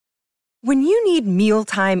When you need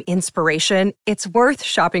mealtime inspiration, it's worth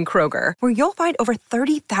shopping Kroger, where you'll find over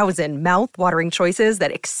 30,000 mouth-watering choices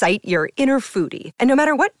that excite your inner foodie. And no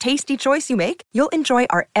matter what tasty choice you make, you'll enjoy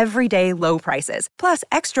our everyday low prices, plus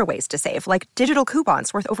extra ways to save, like digital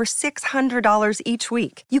coupons worth over $600 each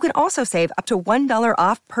week. You can also save up to $1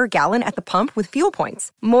 off per gallon at the pump with fuel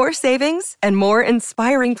points. More savings and more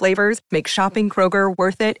inspiring flavors make shopping Kroger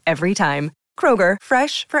worth it every time. Kroger,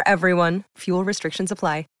 fresh for everyone. Fuel restrictions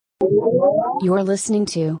apply. You're listening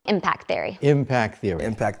to Impact Theory. Impact Theory.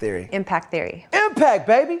 Impact Theory. Impact Theory. Impact,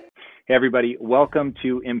 baby! Hey, everybody. Welcome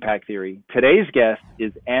to Impact Theory. Today's guest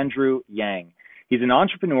is Andrew Yang. He's an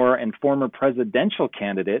entrepreneur and former presidential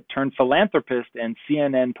candidate turned philanthropist and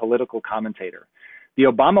CNN political commentator. The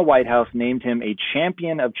Obama White House named him a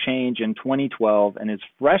champion of change in 2012, and his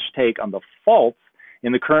fresh take on the faults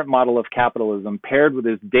in the current model of capitalism, paired with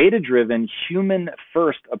his data-driven,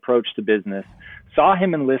 human-first approach to business, saw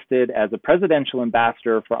him enlisted as a presidential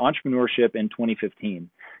ambassador for entrepreneurship in 2015.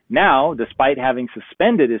 Now, despite having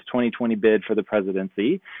suspended his 2020 bid for the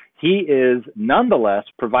presidency, he is nonetheless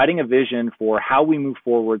providing a vision for how we move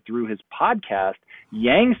forward through his podcast,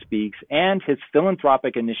 Yang Speaks, and his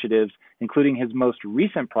philanthropic initiatives, including his most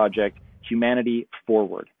recent project, Humanity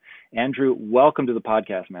Forward. Andrew, welcome to the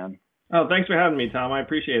podcast, man. Oh, thanks for having me, Tom. I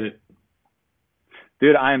appreciate it.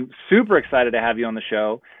 Dude, I'm super excited to have you on the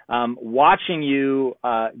show. Watching you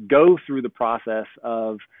go through the process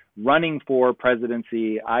of running for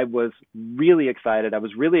presidency, I was really excited. I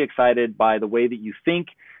was really excited by the way that you think,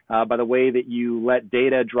 by the way that you let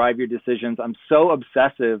data drive your decisions. I'm so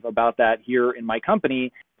obsessive about that here in my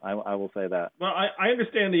company. I will say that. Well, I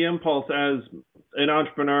understand the impulse as an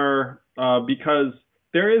entrepreneur because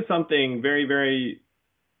there is something very, very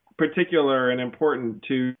particular and important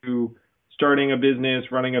to starting a business,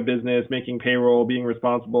 running a business, making payroll, being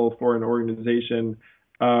responsible for an organization.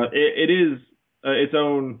 It is its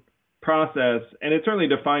own process, and it certainly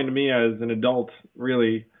defined me as an adult,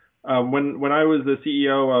 really. When I was the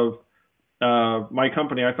CEO of my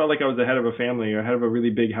company, I felt like I was the head of a family, a head of a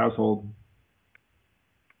really big household.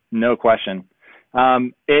 No question.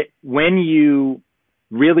 When you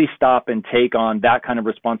really stop and take on that kind of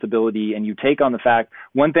responsibility, and you take on the fact,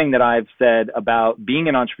 one thing that I've said about being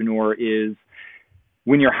an entrepreneur is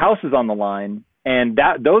when your house is on the line, and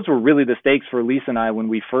those were really the stakes for Lisa and I when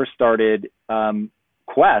we first started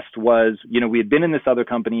Quest, was, we had been in this other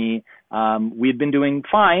company, we had been doing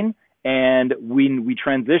fine, and when we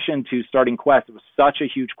transitioned to starting Quest, it was such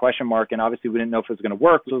a huge question mark, and obviously we didn't know if it was going to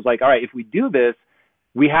work. So it was like, all right, if we do this,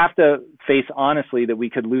 we have to face honestly that we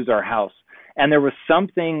could lose our house. And there was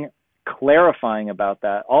something clarifying about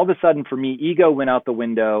that. All of a sudden, for me, ego went out the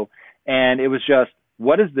window, and it was just,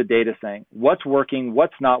 what is the data saying? What's working?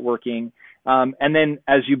 What's not working? And then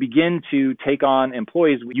as you begin to take on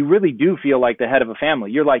employees, you really do feel like the head of a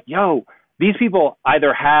family. You're like, yo, these people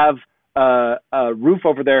either have a roof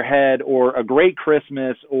over their head or a great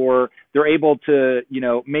Christmas, or they're able to,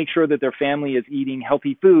 make sure that their family is eating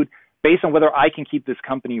healthy food based on whether I can keep this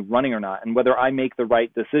company running or not, and whether I make the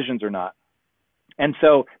right decisions or not. And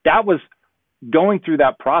so that was going through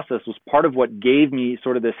that process was part of what gave me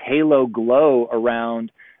sort of this halo glow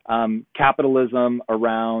around capitalism,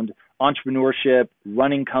 around entrepreneurship,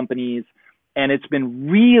 running companies. And it's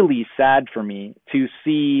been really sad for me to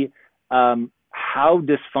see how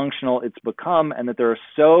dysfunctional it's become, and that there are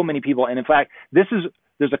so many people. And in fact,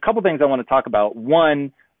 there's a couple things I want to talk about.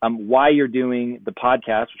 One, why you're doing the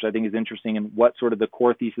podcast, which I think is interesting, and what sort of the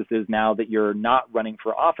core thesis is now that you're not running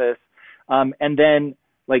for office. And then,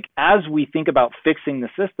 as we think about fixing the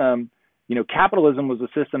system, capitalism was a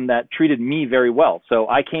system that treated me very well. So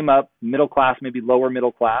I came up middle class, maybe lower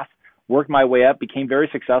middle class, worked my way up, became very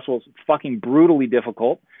successful. It was fucking brutally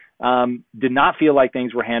difficult. Did not feel like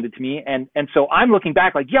things were handed to me. And so I'm looking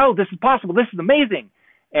back like, yo, this is possible. This is amazing.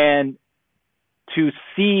 And to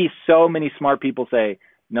see so many smart people say,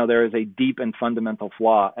 no, there is a deep and fundamental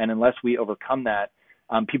flaw. And unless we overcome that,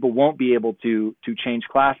 people won't be able to change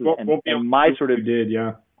classes. And my sort of did,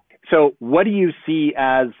 yeah. So what do you see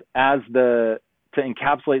as to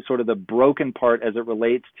encapsulate sort of the broken part as it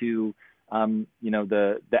relates to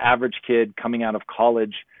the average kid coming out of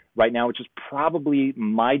college right now, which is probably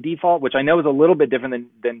my default, which I know is a little bit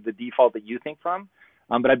different than the default that you think from.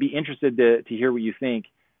 But I'd be interested to hear what you think,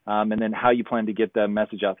 and then how you plan to get the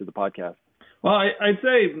message out through the podcast. Well, I'd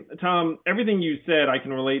say, Tom, everything you said I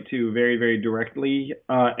can relate to very, very directly.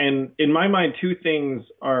 And in my mind, two things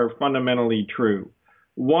are fundamentally true.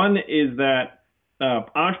 One is that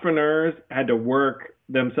entrepreneurs had to work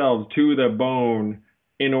themselves to the bone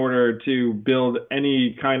in order to build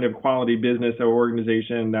any kind of quality business or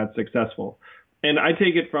organization that's successful. And I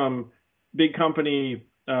take it from big company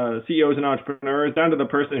CEOs and entrepreneurs down to the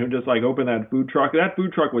person who just like opened that food truck. That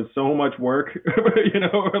food truck was so much work,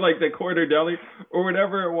 or like the corner deli or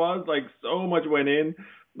whatever it was, like so much went in.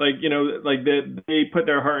 Like, like they put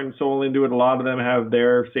their heart and soul into it. A lot of them have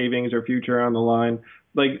their savings or future on the line.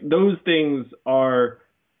 Like those things are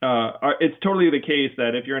it's totally the case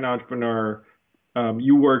that if you're an entrepreneur,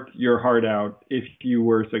 you work your heart out if you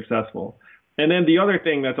were successful. And then the other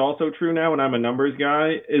thing that's also true now, and I'm a numbers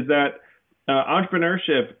guy, is that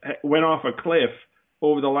entrepreneurship went off a cliff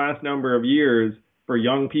over the last number of years for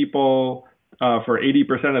young people, for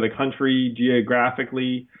 80% of the country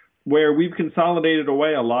geographically, where we've consolidated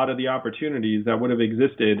away a lot of the opportunities that would have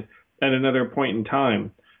existed at another point in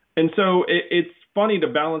time. And so it's funny to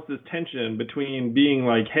balance this tension between being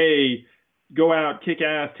like, hey, go out, kick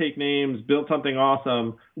ass, take names, build something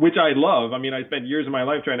awesome, which I love. I mean, I spent years of my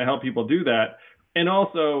life trying to help people do that. And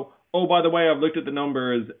also, oh, by the way, I've looked at the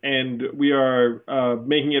numbers and we are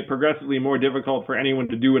making it progressively more difficult for anyone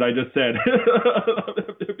to do what I just said.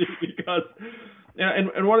 Because,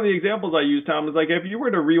 and one of the examples I use, Tom, is like, if you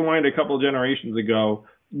were to rewind a couple of generations ago,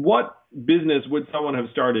 what business would someone have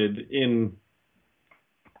started in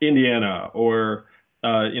Indiana or,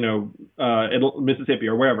 Mississippi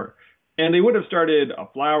or wherever? And they would have started a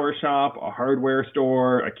flower shop, a hardware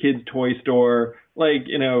store, a kid's toy store, like,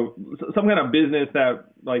 some kind of business that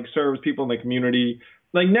like serves people in the community.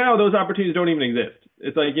 Like now those opportunities don't even exist.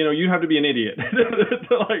 It's like, you have to be an idiot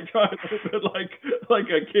to like try to like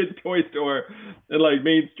a kid's toy store in like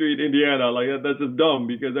Main Street, Indiana. Like that's just dumb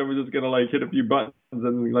because everyone's just going to like hit a few buttons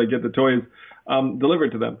and like get the toys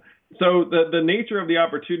delivered to them. So the nature of the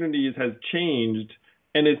opportunities has changed,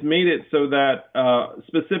 and it's made it so that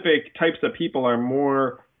specific types of people are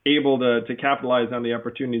more able to capitalize on the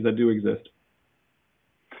opportunities that do exist.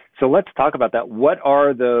 So let's talk about that. What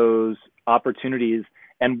are those opportunities?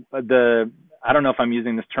 And I don't know if I'm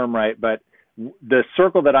using this term right, but the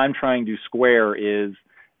circle that I'm trying to square is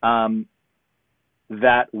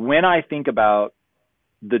that when I think about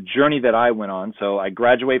the journey that I went on, so I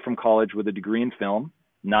graduate from college with a degree in film,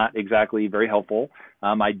 not exactly very helpful.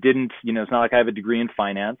 I didn't, it's not like I have a degree in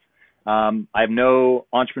finance. I have no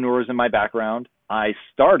entrepreneurs in my background. I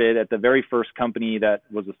started at the very first company that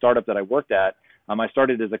was a startup that I worked at. I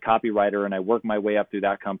started as a copywriter and I worked my way up through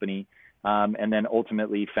that company, and then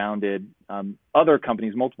ultimately founded other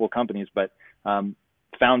companies, multiple companies, but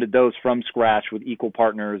founded those from scratch with equal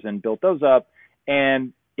partners and built those up.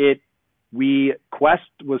 And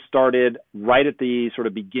Quest was started right at the sort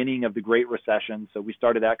of beginning of the Great Recession. So we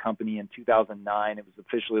started that company in 2009. It was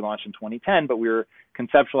officially launched in 2010, but we were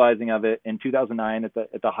conceptualizing of it in 2009 at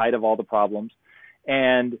the height of all the problems.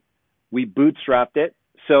 And we bootstrapped it.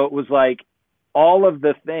 So it was like all of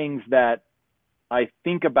the things that I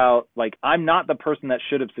think about, like I'm not the person that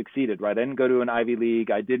should have succeeded, right? I didn't go to an Ivy League.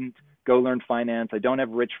 I didn't go learn finance. I don't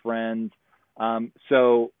have rich friends.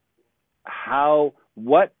 So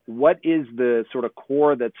what is the sort of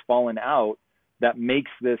core that's fallen out that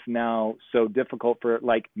makes this now so difficult for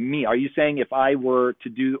like me? Are you saying if I were to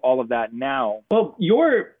do all of that now? Well,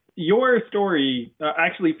 your story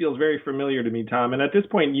actually feels very familiar to me, Tom. And at this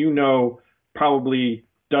point, probably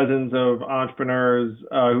dozens of entrepreneurs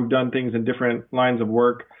who've done things in different lines of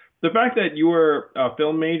work. The fact that you were a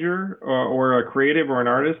film major or a creative or an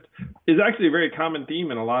artist is actually a very common theme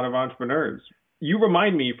in a lot of entrepreneurs. You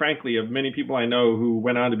remind me, frankly, of many people I know who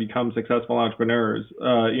went on to become successful entrepreneurs.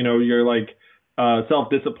 You're like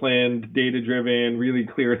self-disciplined, data-driven, really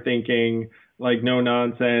clear thinking, like no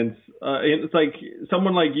nonsense. It's like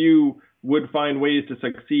someone like you would find ways to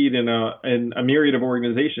succeed in a myriad of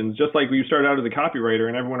organizations, just like when you started out as a copywriter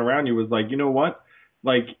and everyone around you was like, you know what?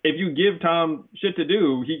 Like if you give Tom shit to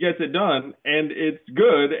do, he gets it done and it's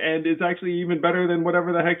good and it's actually even better than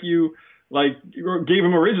whatever the heck you gave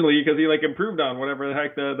him originally because he improved on whatever the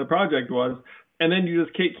heck the project was. And then you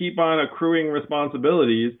just keep on accruing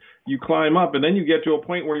responsibilities. You climb up and then you get to a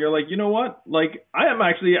point where you're like, you know what? Like I am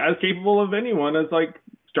actually as capable of anyone as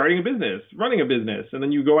starting a business, running a business. And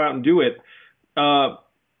then you go out and do it.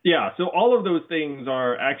 So all of those things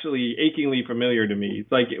are actually achingly familiar to me.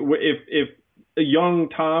 It's like if a young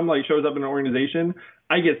Tom shows up in an organization,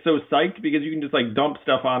 I get so psyched because you can just dump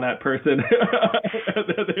stuff on that person and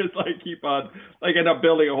then just keep on end up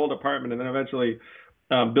building a whole department and then eventually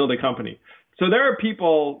build a company. So there are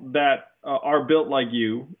people that are built like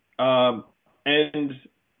you, and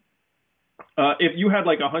if you had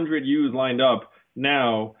 100 yous lined up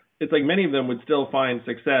now, it's many of them would still find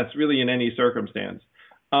success really in any circumstance.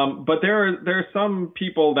 But there are some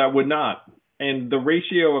people that would not, and the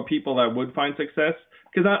ratio of people that would find success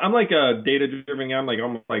because I'm like a data-driven guy. I'm like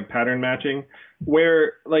almost like pattern matching,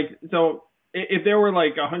 where like so if there were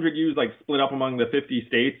like 100 U's like split up among the 50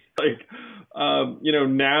 states, like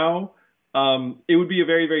now it would be a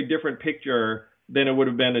very, very different picture than it would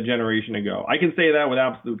have been a generation ago. I can say that with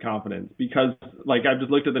absolute confidence because like I've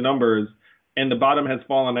just looked at the numbers and the bottom has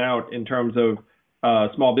fallen out in terms of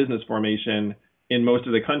small business formation in most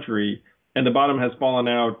of the country, and the bottom has fallen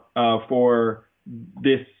out for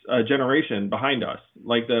this generation behind us.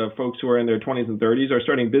 Like the folks who are in their 20s and 30s are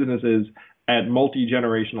starting businesses at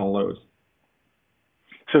multi-generational lows.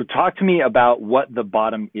 So talk to me about what the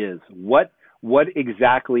bottom is. What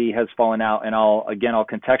exactly has fallen out? And I'll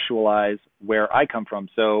contextualize where I come from.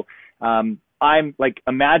 So I'm like,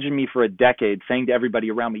 imagine me for a decade saying to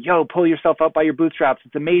everybody around me, yo, pull yourself up by your bootstraps.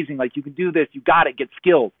 It's amazing. Like, you can do this. You got it. Get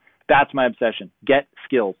skills. That's my obsession. Get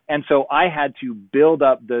skills. And so I had to build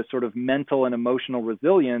up the sort of mental and emotional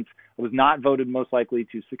resilience. I was not voted most likely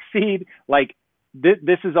to succeed. Like,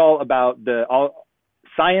 this is all about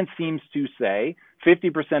science seems to say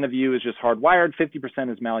 50% of you is just hardwired,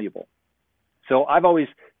 50% is malleable. So I've always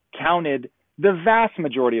counted the vast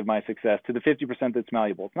majority of my success to the 50% that's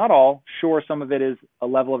malleable. It's not all. Sure, some of it is a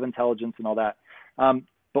level of intelligence and all that.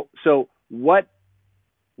 But so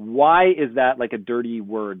why is that like a dirty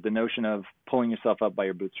word, the notion of pulling yourself up by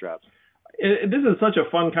your bootstraps? This is such a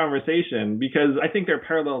fun conversation because I think they're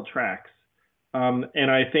parallel tracks.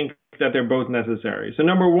 And I think that they're both necessary. So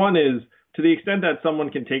number one is, to the extent that someone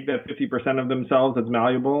can take that 50% of themselves that's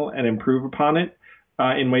malleable and improve upon it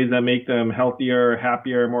in ways that make them healthier,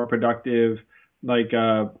 happier, more productive, like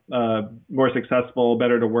more successful,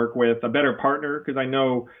 better to work with, a better partner. Because I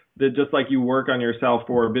know that just like you work on yourself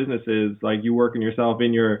for businesses, like you work on yourself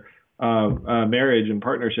in your marriage and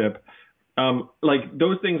partnership, like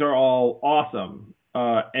those things are all awesome.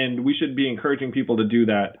 And we should be encouraging people to do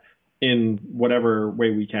that in whatever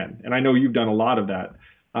way we can. And I know you've done a lot of that.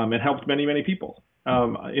 It helped many, many people.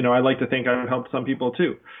 I like to think I've helped some people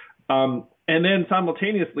too. And then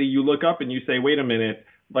simultaneously, you look up and you say, wait a minute,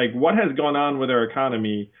 like what has gone on with our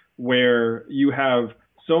economy where you have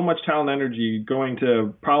so much talent energy going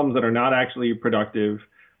to problems that are not actually productive?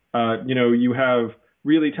 You have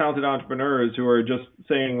really talented entrepreneurs who are just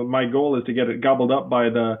saying, my goal is to get it gobbled up by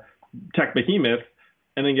the tech behemoth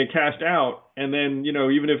and then get cashed out. And then,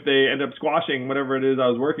 even if they end up squashing whatever it is I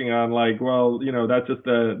was working on, like, well, that's just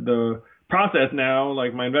the process now.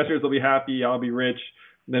 Like my investors will be happy, I'll be rich,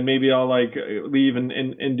 then maybe I'll like leave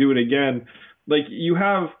and do it again. Like you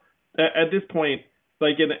have at this point,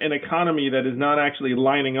 like an economy that is not actually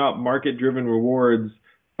lining up market-driven rewards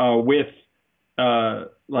with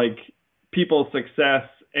like people's success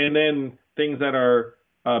and then things that are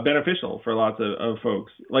beneficial for lots of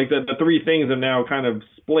folks. Like the three things have now kind of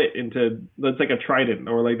split into, it's like a trident,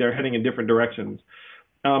 or like they're heading in different directions.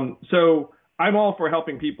 So I'm all for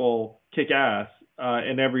helping people kick ass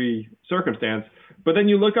in every circumstance. But then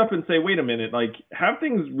you look up and say, wait a minute, like have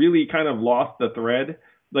things really kind of lost the thread?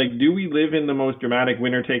 Like, do we live in the most dramatic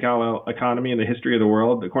winner-take-all economy in the history of the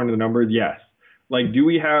world? According to the numbers, yes. Like, do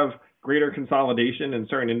we have greater consolidation in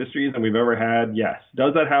certain industries than we've ever had? Yes.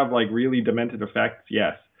 Does that have like really demented effects?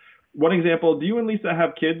 Yes. One example, do you and Lisa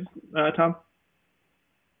have kids, Tom?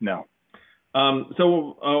 No.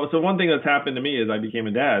 So one thing that's happened to me is I became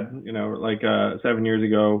a dad, 7 years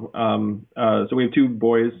ago. So we have two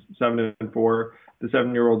boys, 7 and 4. The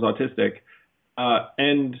 7-year-old's autistic.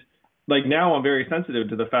 And like now I'm very sensitive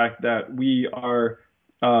to the fact that we are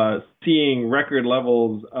seeing record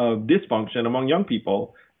levels of dysfunction among young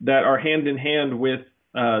people that are hand in hand with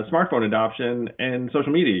smartphone adoption and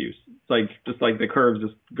social media use. It's like just like the curves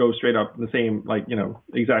just go straight up the same,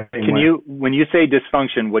 exact same way. When you say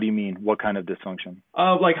dysfunction, what do you mean? What kind of dysfunction?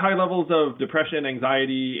 Like high levels of depression,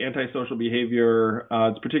 anxiety, antisocial behavior.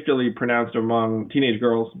 It's particularly pronounced among teenage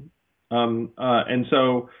girls. And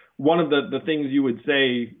so one of the things you would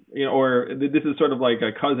say, or this is sort of like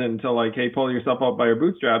a cousin to like, hey, pull yourself up by your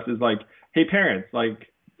bootstraps, is like, hey, parents,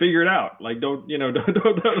 like, figure it out. Like, don't let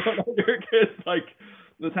your kids like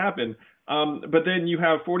this happen. But then you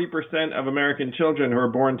have 40% of American children who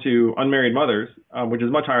are born to unmarried mothers, which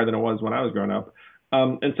is much higher than it was when I was growing up.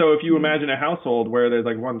 And so if you imagine a household where there's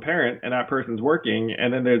like one parent and that person's working,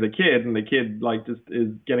 and then there's a kid and the kid like just is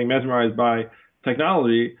getting mesmerized by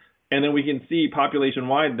technology, and then we can see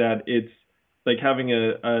population-wide that it's like having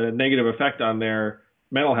a negative effect on their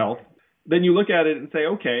mental health, then you look at it and say,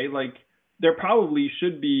 okay, like there probably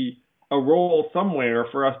should be a role somewhere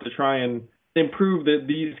for us to try and improve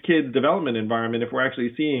these kids' development environment if we're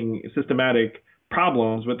actually seeing systematic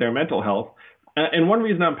problems with their mental health. And one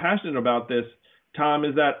reason I'm passionate about this, Tom,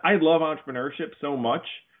 is that I love entrepreneurship so much.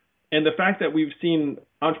 And the fact that we've seen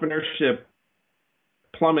entrepreneurship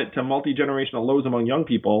plummet to multi-generational lows among young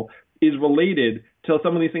people is related to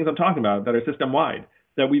some of these things I'm talking about that are system-wide.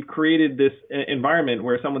 That we've created this environment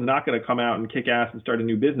where someone's not going to come out and kick ass and start a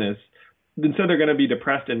new business. Instead, they're going to be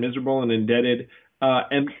depressed and miserable and indebted.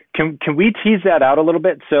 And can we tease that out a little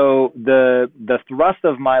bit? So the thrust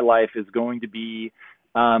of my life is going to be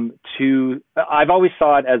I've always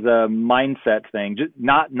saw it as a mindset thing. Just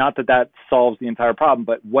not that solves the entire problem,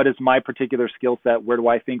 but what is my particular skill set? Where do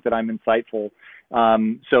I think that I'm insightful?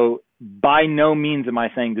 So by no means am I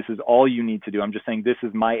saying this is all you need to do. I'm just saying this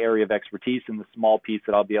is my area of expertise and the small piece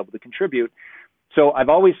that I'll be able to contribute. So I've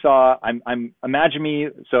always saw, I'm imagine me.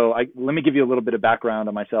 So let me give you a little bit of background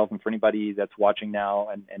on myself, and for anybody that's watching now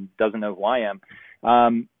and doesn't know who I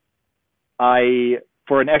am.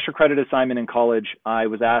 For an extra credit assignment in college, I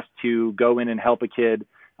was asked to go in and help a kid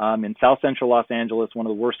in South Central Los Angeles, one of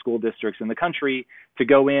the worst school districts in the country, to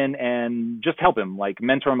go in and just help him, like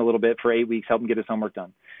mentor him a little bit for 8 weeks, help him get his homework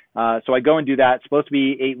done. So I go and do that. It's supposed to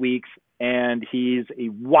be 8 weeks, and he's a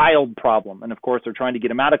wild problem. And of course, they're trying to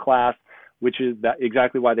get him out of class, which is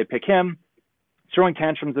exactly why they pick him, throwing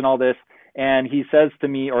tantrums and all this. And he says to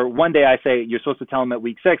me, or one day I say, you're supposed to tell him at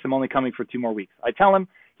week 6, I'm only coming for 2 more weeks. I tell him,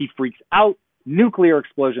 he freaks out. Nuclear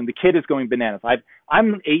explosion. The kid is going bananas.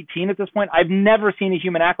 I'm 18 at this point. I've never seen a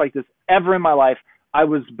human act like this ever in my life. I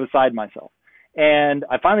was beside myself. And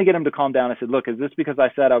I finally get him to calm down. I said, look, is this because I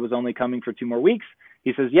said I was only coming for 2 more weeks?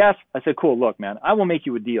 He says, yes. I said, cool. Look, man, I will make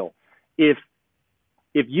you a deal. If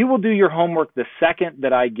you will do your homework the second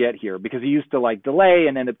that I get here, because he used to like delay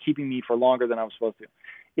and end up keeping me for longer than I was supposed to.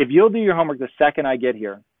 If you'll do your homework the second I get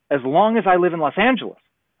here, as long as I live in Los Angeles,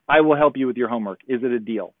 I will help you with your homework. Is it a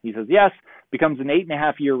deal? He says, yes. Becomes an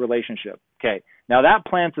 8.5-year relationship. Okay. Now that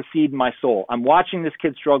plants a seed in my soul. I'm watching this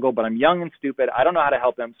kid struggle, but I'm young and stupid. I don't know how to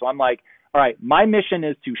help him. So I'm like, all right, my mission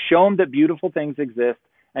is to show him that beautiful things exist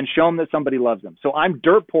and show him that somebody loves him. So I'm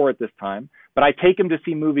dirt poor at this time, but I take him to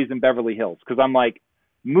see movies in Beverly Hills because I'm like,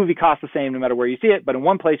 movie costs the same no matter where you see it. But in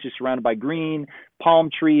one place, you're surrounded by green, palm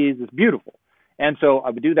trees. It's beautiful. And so I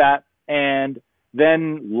would do that. And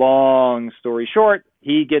then, long story short,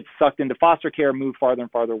 he gets sucked into foster care, moved farther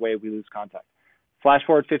and farther away. We lose contact. Flash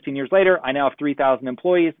forward 15 years later, I now have 3,000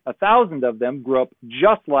 employees. 1,000 of them grew up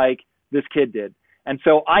just like this kid did. And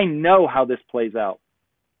so I know how this plays out.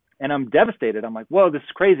 And I'm devastated. I'm like, whoa, this is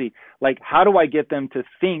crazy. Like, how do I get them to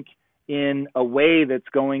think in a way that's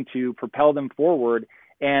going to propel them forward?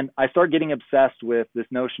 And I start getting obsessed with this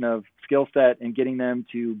notion of skill set and getting them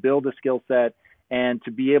to build a skill set and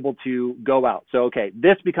to be able to go out. So, okay,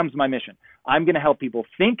 this becomes my mission. I'm going to help people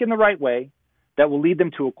think in the right way that will lead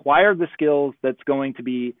them to acquire the skills that's going to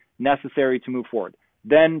be necessary to move forward.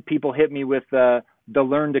 Then people hit me with the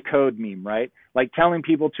learn to code meme, right? Like telling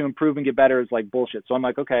people to improve and get better is like bullshit. So I'm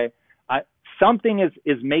like, okay, something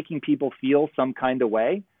is making people feel some kind of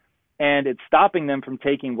way, and it's stopping them from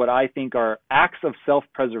taking what I think are acts of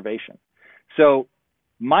self-preservation. So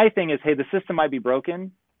my thing is, hey, the system might be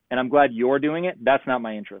broken, and I'm glad you're doing it. That's not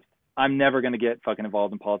my interest. I'm never going to get fucking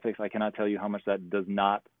involved in politics. I cannot tell you how much that does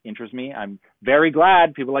not interest me. I'm very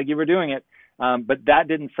glad people like you were doing it, but that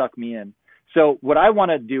didn't suck me in. So what I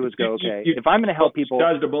want to do is go, okay, if I'm going to help people.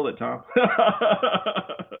 Dodged a bullet, Tom.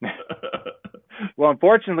 Well,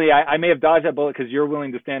 unfortunately, I may have dodged that bullet because you're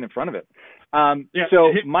willing to stand in front of it.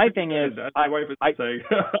 My thing is, my wife would say.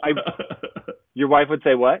 Your wife would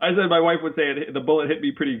say what? I said my wife would say the bullet hit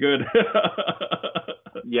me pretty good.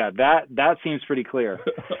 Yeah, that seems pretty clear.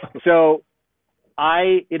 So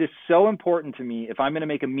it is so important to me, if I'm going to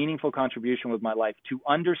make a meaningful contribution with my life, to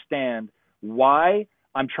understand why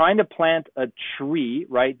I'm trying to plant a tree,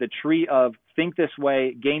 right? The tree of think this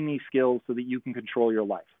way, gain these skills so that you can control your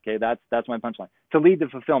life. Okay, that's my punchline. To lead to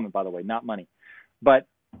fulfillment, by the way, not money. But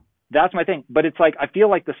that's my thing. But it's like I feel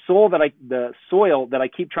like the soil that I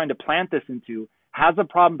keep trying to plant this into has a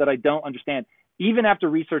problem that I don't understand. Even after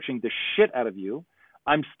researching the shit out of you,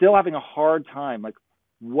 I'm still having a hard time. Like,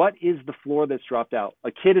 what is the floor that's dropped out?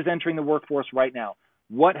 A kid is entering the workforce right now.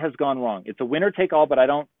 What has gone wrong? It's a winner take all, but I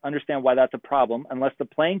don't understand why that's a problem unless the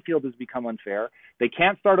playing field has become unfair. They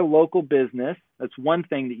can't start a local business. That's one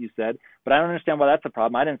thing that you said, but I don't understand why that's a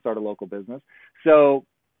problem. I didn't start a local business. So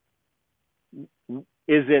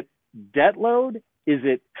is it debt load? Is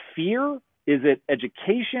it fear? Is it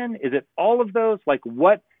education? Is it all of those? Like,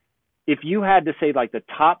 what, if you had to say like the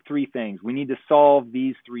top 3 things, we need to solve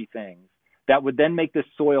these 3 things that would then make this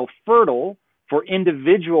soil fertile for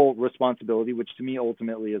individual responsibility, which to me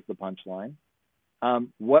ultimately is the punchline,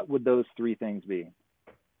 what would those 3 things be?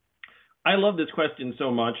 I love this question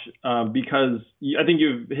so much because I think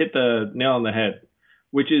you've hit the nail on the head.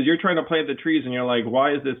 which is you're trying to plant the trees and you're like,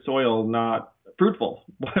 why is this soil not fruitful?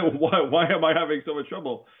 Why am I having so much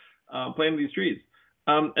trouble planting these trees?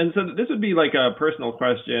 And so this would be like a personal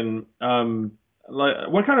question.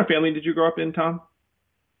 What kind of family did you grow up in, Tom?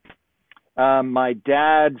 My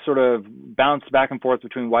dad sort of bounced back and forth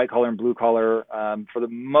between white collar and blue collar. For the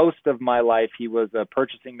most of my life, he was a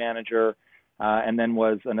purchasing manager, and then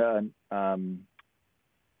was an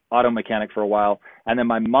auto mechanic for a while. And then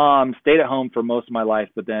my mom stayed at home for most of my life,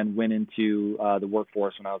 but then went into the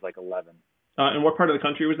workforce when I was like 11. And what part of the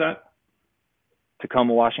country was that?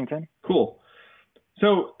 Tacoma, Washington. Cool.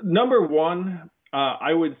 So number one,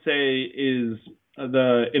 I would say is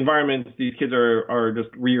the environment these kids are just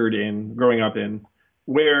reared in, growing up in,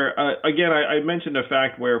 where, again, I mentioned a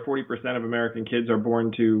fact where 40% of American kids are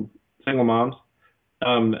born to single moms.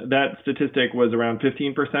 That statistic was around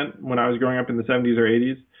 15% when I was growing up in the 70s or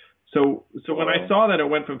 80s. So when I saw that it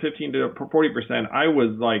went from 15 to 40%, I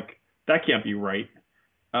was like, that can't be right.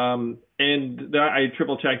 And then I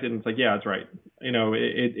triple checked it, and it's like, yeah, it's right.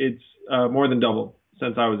 It's more than doubled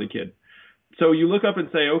since I was a kid. So you look up and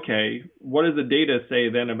say, okay, what does the data say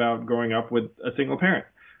then about growing up with a single parent?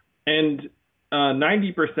 And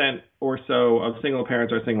 90% or so of single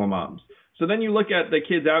parents are single moms. So then you look at the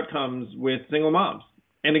kids' outcomes with single moms.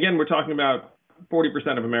 And again, we're talking about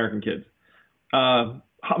 40% of American kids,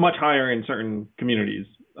 much higher in certain communities,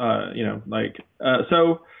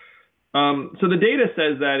 So the data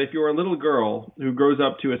says that if you're a little girl who grows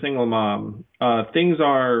up to a single mom, things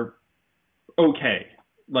are okay.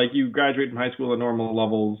 Like you graduate from high school at normal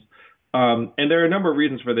levels. And there are a number of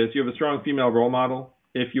reasons for this. You have a strong female role model.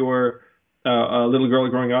 If you're a little girl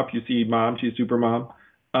growing up, you see mom, she's super mom.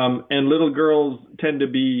 And little girls tend to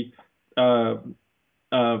be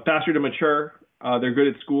faster to mature. They're good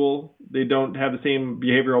at school. They don't have the same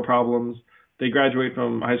behavioral problems. They graduate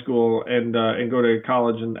from high school and go to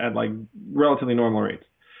college and at like relatively normal rates.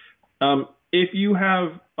 If you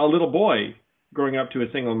have a little boy growing up to a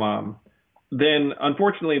single mom, then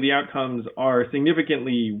unfortunately the outcomes are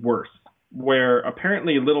significantly worse, where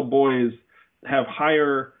apparently little boys have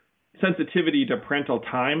higher sensitivity to parental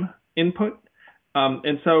time input.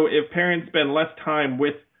 And so if parents spend less time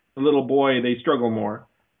with the little boy, they struggle more.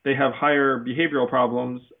 They have higher behavioral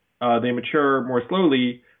problems. They mature more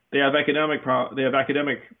slowly. They have academic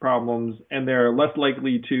problems, and they're less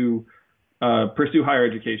likely to pursue higher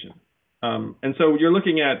education. And so you're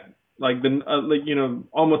looking at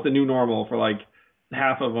almost the new normal for like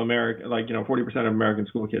half of America, 40% of American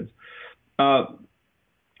school kids.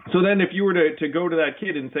 So then if you were to go to that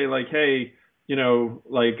kid and say like, hey,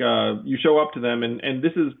 you show up to them, and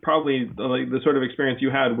this is probably the sort of experience you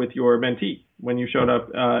had with your mentee when you showed up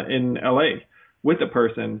in LA with a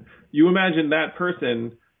person. You imagine that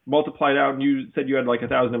person multiplied out, and you said you had like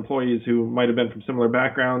 1,000 employees who might have been from similar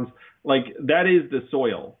backgrounds. Like that is the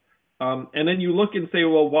soil. And then you look and say,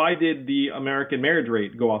 well, why did the American marriage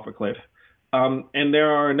rate go off a cliff? And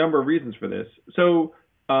there are a number of reasons for this. So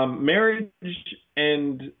marriage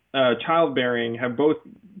and childbearing have both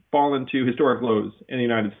fallen to historic lows in the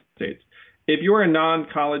United States. If you're a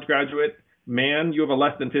non-college graduate man, you have a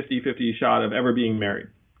less than 50-50 shot of ever being married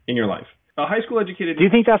in your life. A high school educated... Do you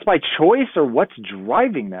think that's by choice, or what's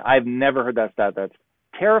driving that? I've never heard that stat. That's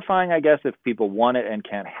terrifying, I guess, if people want it and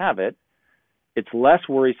can't have it. It's less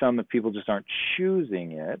worrisome if people just aren't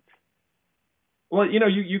choosing it. Well,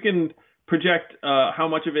 you can project how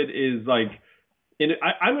much of it is like...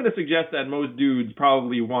 I'm going to suggest that most dudes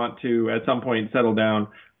probably want to, at some point, settle down.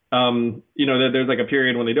 That there's like a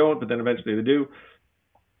period when they don't, but then eventually they do.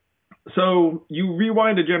 So you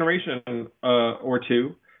rewind a generation or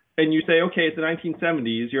two, and you say, okay, it's the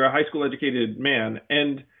 1970s. You're a high school educated man,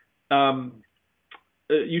 and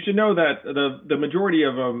you should know that the majority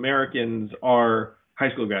of Americans are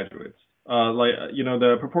high school graduates.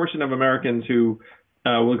 The proportion of Americans who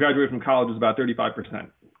will graduate from college is about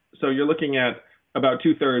 35%. So you're looking at about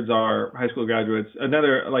 2/3 are high school graduates.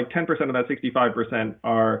 Another like 10% of that 65%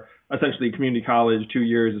 are essentially community college, 2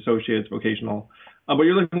 years, associates, vocational. But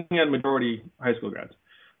you're looking at majority high school grads.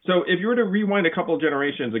 So if you were to rewind a couple of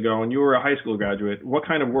generations ago and you were a high school graduate, what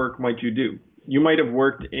kind of work might you do? You might have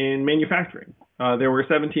worked in manufacturing. There were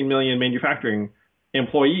 17 million manufacturing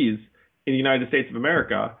employees in the United States of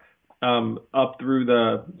America up through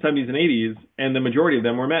the 70s and 80s, and the majority of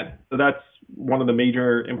them were men. So that's one of the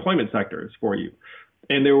major employment sectors for you.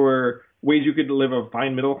 And there were ways you could live a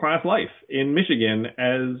fine middle class life in Michigan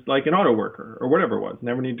as like an auto worker or whatever it was,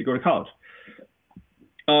 never need to go to college.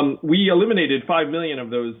 We eliminated 5 million of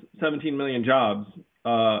those 17 million jobs.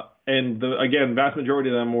 And again, vast majority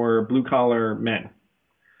of them were blue collar men.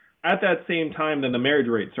 At that same time, then the marriage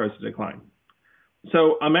rate starts to decline.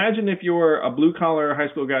 So imagine if you're a blue collar high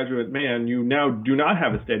school graduate man, you now do not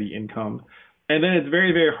have a steady income. And then it's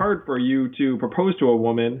very, very hard for you to propose to a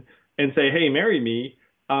woman and say, hey, marry me.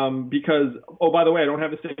 Because, oh, by the way, I don't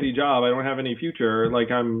have a steady job. I don't have any future. Like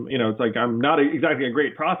it's like I'm not exactly a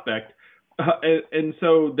great prospect. And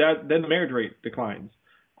so then the marriage rate declines.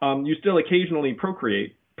 You still occasionally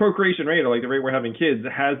procreate. Procreation rate, or like the rate we're having kids,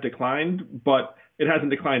 has declined, but it hasn't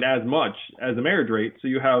declined as much as the marriage rate. So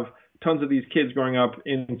you have tons of these kids growing up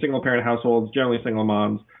in single parent households, generally single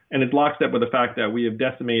moms, and it's lockstep with the fact that we have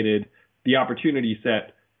decimated the opportunity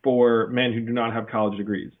set for men who do not have college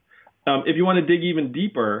degrees. If you want to dig even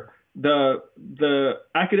deeper, the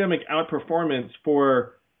academic outperformance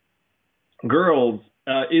for girls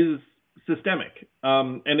is systemic,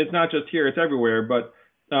 and it's not just here; it's everywhere. But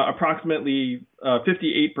approximately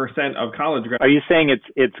 58% of college graduates. Are you saying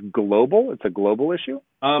it's global? It's a global issue?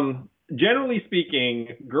 Generally speaking,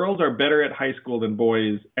 girls are better at high school than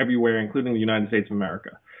boys everywhere, including the United States of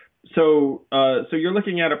America. So you're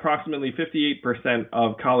looking at approximately 58%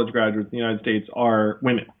 of college graduates in the United States are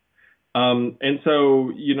women. And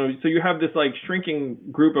so you have this like shrinking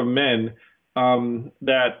group of men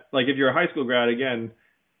that, like, if you're a high school grad, again,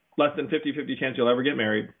 less than 50-50 chance you'll ever get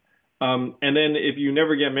married. And then if you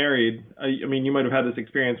never get married, I mean, you might have had this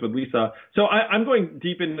experience with Lisa. So I'm going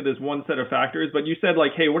deep into this one set of factors, but you said,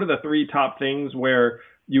 like, hey, what are the three top things where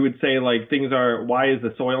you would say, like, why is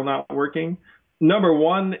the soil not working? Number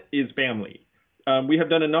one is family. We have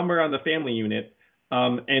done a number on the family unit,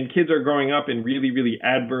 and kids are growing up in really, really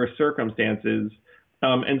adverse circumstances.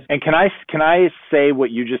 And can I say what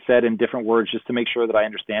you just said in different words just to make sure that I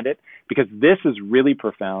understand it? Because this is really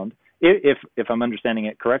profound, if I'm understanding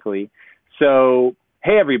it correctly. So,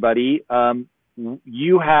 hey, everybody,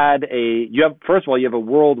 you have a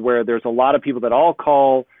world where there's a lot of people that all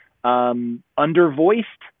call undervoiced.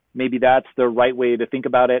 Maybe that's the right way to think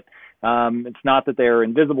about it. It's not that they're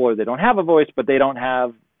invisible or they don't have a voice, but they don't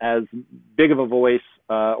have as big of a voice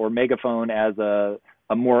or megaphone as a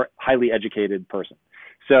more highly educated person.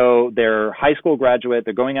 So they're high school graduate,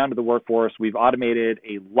 they're going out into the workforce, we've automated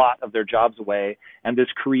a lot of their jobs away, and this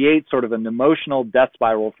creates sort of an emotional death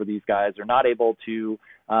spiral for these guys. They're not able to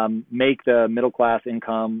make the middle class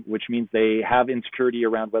income, which means they have insecurity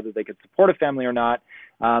around whether they could support a family or not.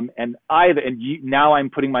 Now I'm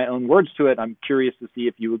putting my own words to it. I'm curious to see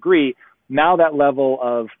if you agree. Now that level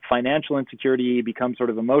of financial insecurity becomes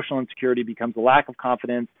sort of emotional insecurity, becomes a lack of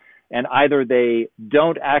confidence, and either they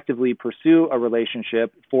don't actively pursue a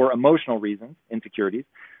relationship for emotional reasons, insecurities,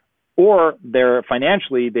 or they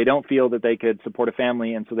don't feel that they could support a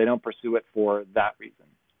family, and so they don't pursue it for that reason.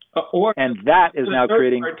 And that is now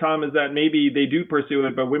creating. The third part, Tom, is that maybe they do pursue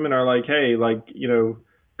it, but women are like, hey,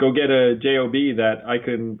 go get a job that I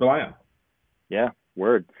can rely on. Yeah,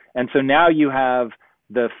 word. And so now you have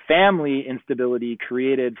the family instability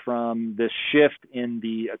created from this shift in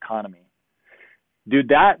the economy. Dude,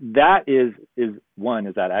 that is one.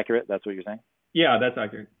 Is that accurate? That's what you're saying? Yeah, that's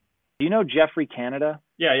accurate. Do you know Geoffrey Canada?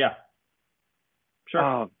 Yeah. Sure.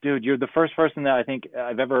 Oh, dude, you're the first person that I think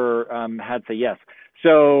I've ever had say yes.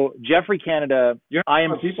 So Geoffrey Canada, I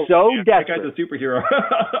am so desperate. That guy's a superhero.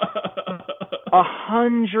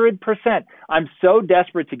 100%. I'm so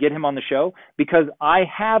desperate to get him on the show because I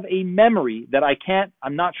have a memory that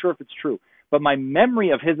I'm not sure if it's true, but my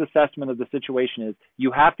memory of his assessment of the situation is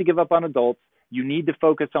you have to give up on adults. You need to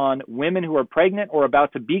focus on women who are pregnant or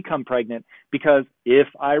about to become pregnant because if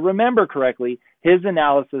I remember correctly, his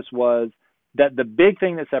analysis was that the big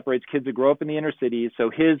thing that separates kids that grow up in the inner cities, so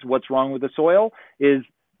what's wrong with the soil, is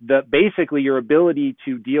basically your ability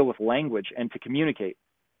to deal with language and to communicate.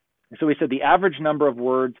 So we said the average number of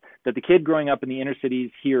words that the kid growing up in the inner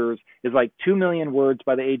cities hears is like 2 million words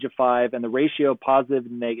by the age of 5, and the ratio positive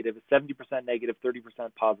and negative is 70% negative, 30%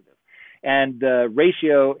 positive. And the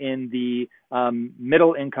ratio in the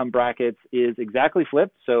middle income brackets is exactly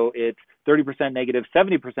flipped. So it's 30% negative,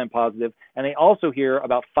 70% positive. And they also hear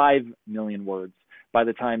about 5 million words by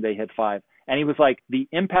the time they hit 5. And he was like, the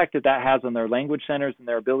impact that has on their language centers and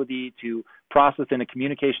their ability to process in a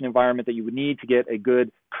communication environment that you would need to get a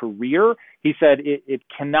good career, he said it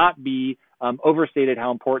cannot be overstated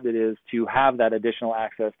how important it is to have that additional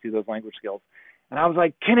access to those language skills. And I was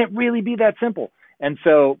like, can it really be that simple? And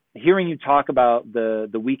so hearing you talk about the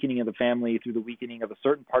weakening of the family through the weakening of a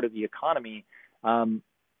certain part of the economy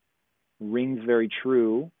rings very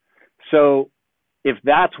true. So if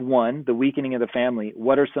that's one, the weakening of the family,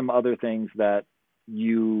 what are some other things that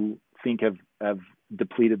you think have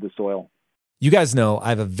depleted the soil? You guys know I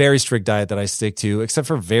have a very strict diet that I stick to, except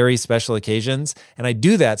for very special occasions. And I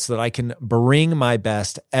do that so that I can bring my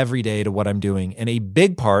best every day to what I'm doing. And a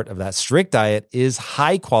big part of that strict diet is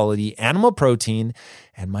high quality animal protein.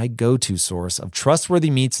 And my go-to source of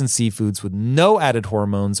trustworthy meats and seafoods with no added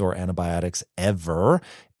hormones or antibiotics ever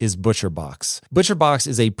is ButcherBox. ButcherBox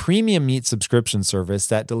is a premium meat subscription service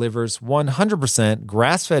that delivers 100%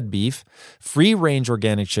 grass-fed beef, free-range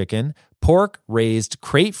organic chicken, pork raised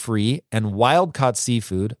crate-free, and wild-caught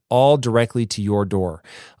seafood, all directly to your door.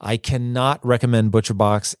 I cannot recommend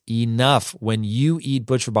ButcherBox enough. When you eat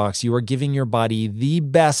ButcherBox, you are giving your body the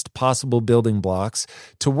best possible building blocks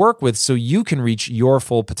to work with so you can reach your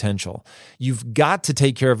full potential. You've got to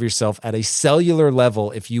take care of yourself at a cellular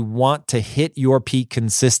level if you want to hit your peak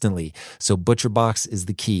consistently. So ButcherBox is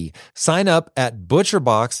the key. Sign up at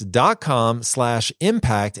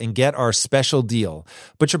butcherbox.com/impact and get our special deal.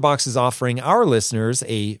 ButcherBox is offering our listeners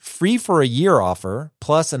a free for a year offer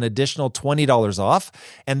plus an additional $20 off.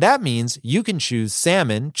 And that means you can choose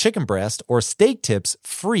salmon, chicken breast, or steak tips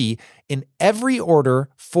free in every order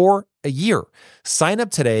for a year. Sign up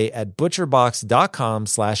today at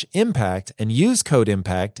butcherbox.com/impact and use code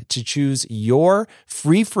IMPACT to choose your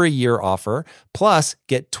free for a year offer, plus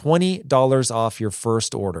get $20 off your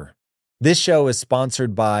first order. This show is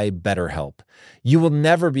sponsored by BetterHelp. You will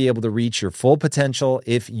never be able to reach your full potential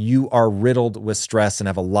if you are riddled with stress and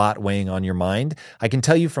have a lot weighing on your mind. I can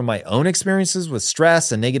tell you from my own experiences with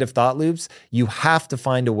stress and negative thought loops, you have to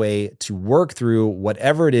find a way to work through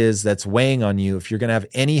whatever it is that's weighing on you if you're going to have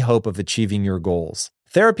any hope of achieving your goals.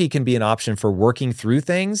 Therapy can be an option for working through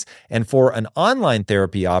things, and for an online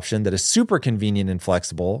therapy option that is super convenient and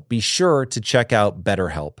flexible, be sure to check out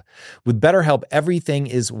BetterHelp. With BetterHelp, everything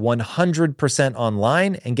is 100%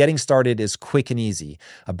 online, and getting started is quick and easy.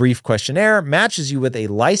 A brief questionnaire matches you with a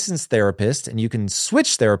licensed therapist, and you can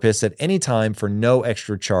switch therapists at any time for no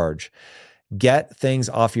extra charge. Get things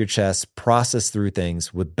off your chest, process through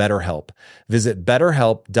things with BetterHelp. Visit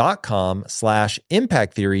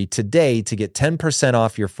betterhelp.com/impact theory today to get 10%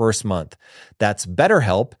 off your first month. That's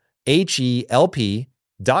BetterHelp,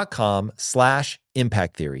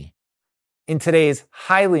 HELP.com/impact theory. In today's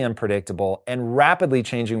highly unpredictable and rapidly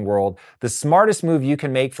changing world, the smartest move you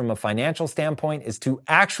can make from a financial standpoint is to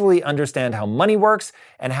actually understand how money works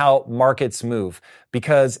and how markets move.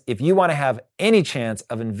 Because if you want to have any chance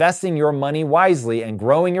of investing your money wisely and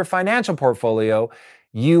growing your financial portfolio,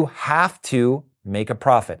 you have to make a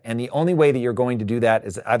profit. And the only way that you're going to do that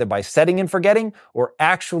is either by setting and forgetting or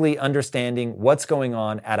actually understanding what's going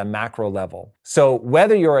on at a macro level. So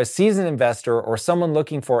whether you're a seasoned investor or someone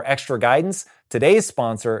looking for extra guidance, today's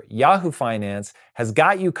sponsor, Yahoo Finance, has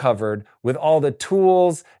got you covered with all the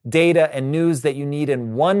tools, data, and news that you need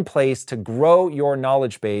in one place to grow your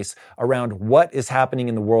knowledge base around what is happening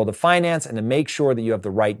in the world of finance and to make sure that you have the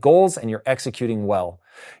right goals and you're executing well.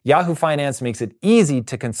 Yahoo Finance makes it easy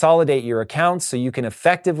to consolidate your accounts so you can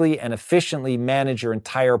effectively and efficiently manage your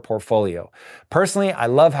entire portfolio. Personally, I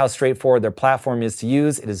love how straightforward their platform is to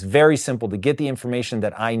use. It is very simple to get the information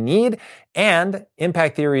that I need, and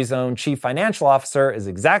Impact Theory's own Chief Financial Officer is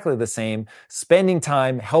exactly the same, spending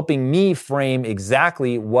time helping me frame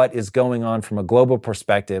exactly what is going on from a global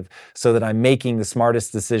perspective so that I'm making the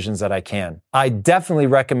smartest decisions that I can. I definitely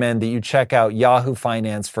recommend that you check out Yahoo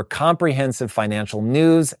Finance for comprehensive financial news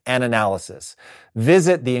and analysis.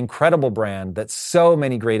 Visit the incredible brand that so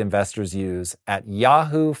many great investors use at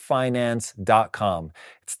yahoofinance.com.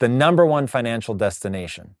 It's the #1 financial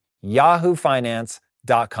destination,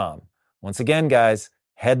 yahoofinance.com. Once again, guys,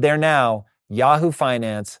 head there now,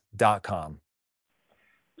 yahoofinance.com.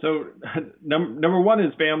 So number one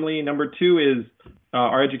is family. Number two is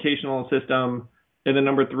our educational system. And then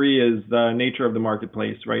number three is the nature of the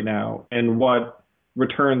marketplace right now and what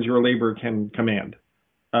returns your labor can command.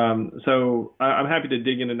 So I'm happy to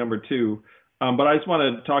dig into number two, but I just want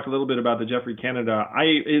to talk a little bit about the Geoffrey Canada.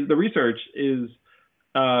 The research is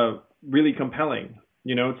really compelling.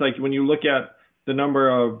 You know, it's like when you look at the number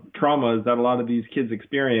of traumas that a lot of these kids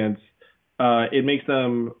experience, it makes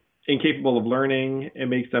them incapable of learning. It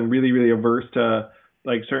makes them really, really averse to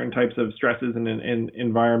like certain types of stresses and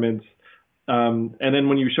environments. And then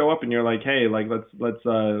when you show up and you're like, hey, like let's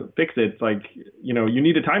fix it. It's like, you know, you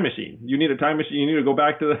need a time machine. You need a time machine. You need to go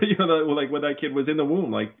back to like when that kid was in the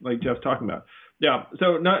womb, like Jeff's talking about. Yeah.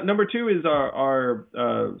 So number two is our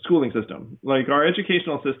schooling system. Like our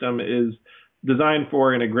educational system is designed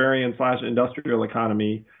for an agrarian/industrial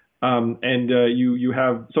economy, and you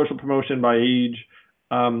have social promotion by age,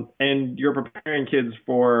 and you're preparing kids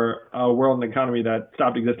for a world and economy that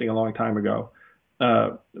stopped existing a long time ago,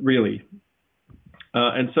 really.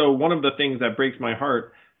 And so one of the things that breaks my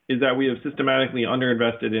heart is that we have systematically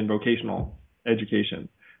underinvested in vocational education.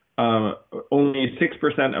 Only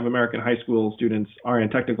 6% of American high school students are in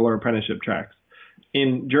technical or apprenticeship tracks.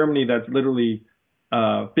 In Germany, that's literally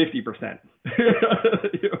 50%.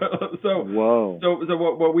 So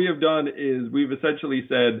what we have done is we've essentially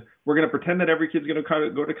said, we're going to pretend that every kid's going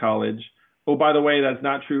to go to college. Oh, by the way, that's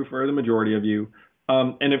not true for the majority of you.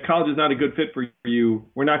 And if college is not a good fit for you,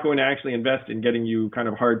 we're not going to actually invest in getting you kind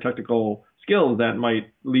of hard technical skills that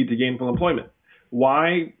might lead to gainful employment.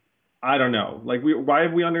 Why? I don't know. Like, why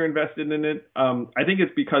have we underinvested in it? I think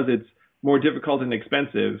it's because it's more difficult and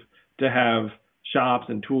expensive to have shops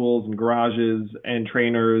and tools and garages and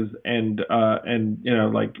trainers and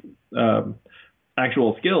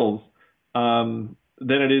actual skills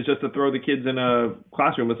than it is just to throw the kids in a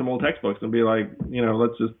classroom with some old textbooks and be like,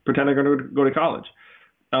 let's just pretend they're going to go to college.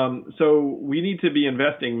 So we need to be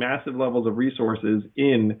investing massive levels of resources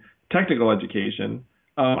in technical education.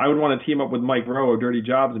 I would want to team up with Mike Rowe of Dirty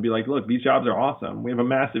Jobs and be like, look, these jobs are awesome. We have a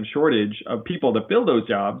massive shortage of people to fill those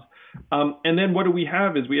jobs. And then what do we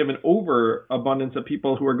have is we have an overabundance of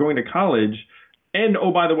people who are going to college. And,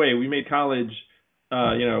 oh, by the way, we made college,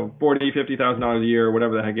 $40,000, $50,000 a year, or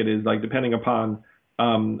whatever the heck it is, like depending upon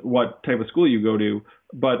what type of school you go to.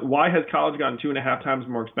 But why has college gotten 2.5 times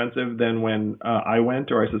more expensive than when I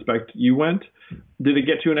went, or I suspect you went? Did it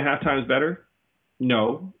get 2.5 times better?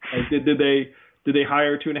 No. Did they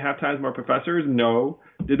hire 2.5 times more professors? No.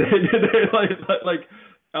 Did they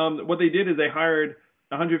what they did is they hired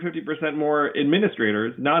 150% more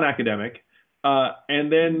administrators, non-academic,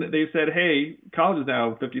 and then they said, hey, college is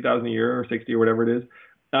now $50,000 a year or 60 or whatever it is,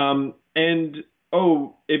 and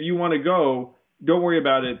if you want to go, don't worry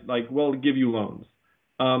about it. Like, we'll give you loans.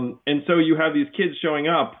 And so you have these kids showing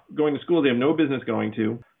up, going to school they have no business going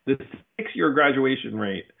to. The 6-year graduation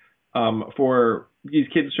rate for these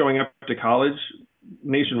kids showing up to college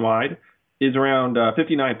nationwide is around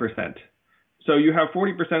 59%. So you have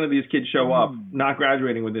 40% of these kids show up not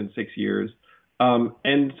graduating within 6 years.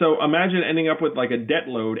 And so imagine ending up with like a debt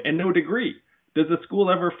load and no degree. Does the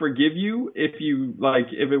school ever forgive you if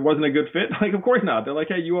it wasn't a good fit? Like, of course not. They're like,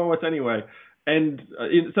 hey, you owe us anyway. And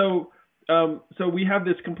so we have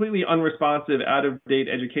this completely unresponsive, out-of-date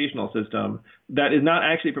educational system that is not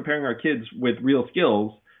actually preparing our kids with real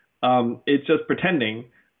skills. It's just pretending.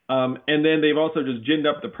 And then they've also just ginned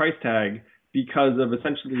up the price tag because of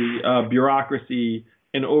essentially bureaucracy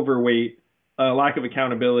and overweight, lack of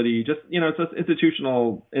accountability, just, it's just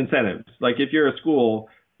institutional incentives. Like, if you're a school,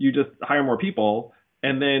 you just hire more people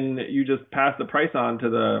and then you just pass the price on to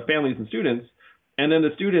the families and students. And then the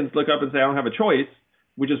students look up and say, I don't have a choice,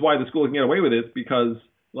 which is why the school can get away with it, because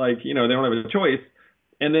they don't have a choice.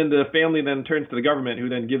 And then the family then turns to the government, who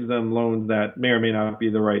then gives them loans that may or may not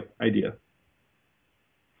be the right idea.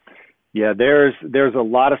 Yeah, there's a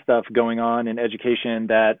lot of stuff going on in education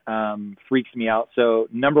that freaks me out. So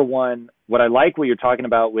number one, what I like what you're talking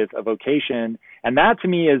about with a vocation, and that to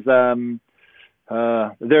me is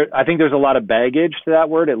I think there's a lot of baggage to that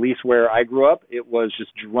word. At least where I grew up, it was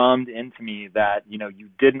just drummed into me that you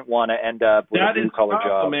didn't want to end up with a blue collar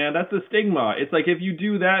job. Man, that's the stigma. It's like, if you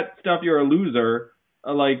do that stuff, you're a loser.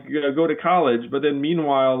 Go to college, but then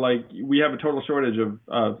meanwhile, we have a total shortage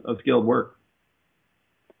of skilled work.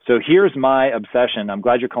 So here's my obsession. I'm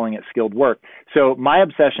glad you're calling it skilled work. So my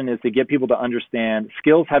obsession is to get people to understand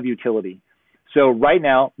skills have utility. So right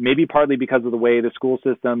now, maybe partly because of the way the school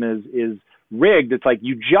system is rigged, it's like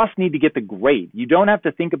you just need to get the grade. You don't have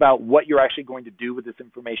to think about what you're actually going to do with this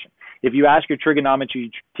information. If you ask your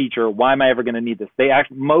trigonometry teacher, why am I ever going to need this?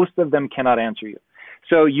 Most of them cannot answer you.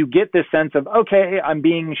 So you get this sense of, okay, I'm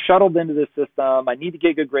being shuttled into this system. I need to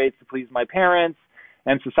get good grades to please my parents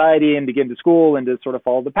and society and to get into school and to sort of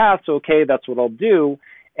follow the path. So, okay, that's what I'll do.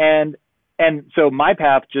 And so my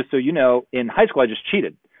path, just so you know, in high school, I just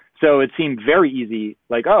cheated. So it seemed very easy,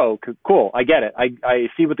 like, oh, cool, I get it. I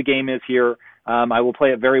see what the game is here. I will play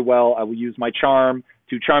it very well. I will use my charm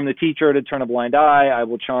to charm the teacher to turn a blind eye. I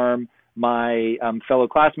will charm my fellow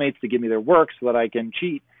classmates to give me their work so that I can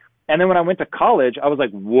cheat. And then when I went to college, I was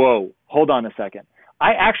like, whoa, hold on a second.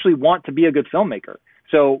 I actually want to be a good filmmaker.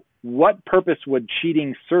 So what purpose would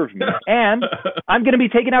cheating serve me? And I'm going to be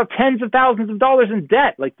taking out tens of thousands of dollars in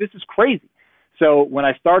debt. Like, this is crazy. So when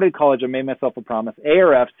I started college, I made myself a promise,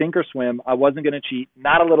 ARF, sink or swim. I wasn't going to cheat,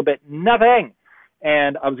 not a little bit, nothing.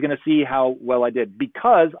 And I was going to see how well I did,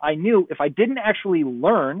 because I knew if I didn't actually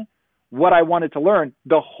learn what I wanted to learn,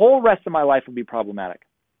 the whole rest of my life would be problematic.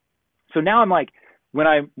 So now I'm like, when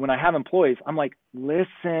I have employees, I'm like,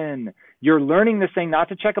 listen, you're learning this thing not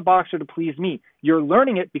to check a box or to please me. You're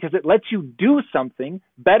learning it because it lets you do something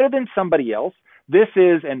better than somebody else this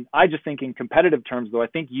is, and I just think in competitive terms, though I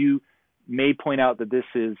think you may point out that this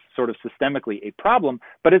is sort of systemically a problem,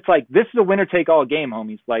 but it's like, this is a winner take all game,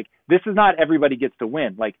 homies. Like, this is not everybody gets to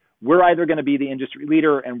win. Like, we're either going to be the industry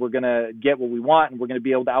leader and we're going to get what we want and we're going to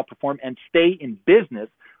be able to outperform and stay in business,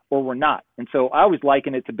 or we're not. And so I always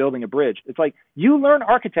liken it to building a bridge. It's like, you learn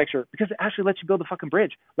architecture because it actually lets you build a fucking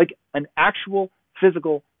bridge, like an actual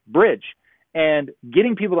physical bridge. And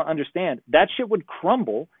getting people to understand that shit would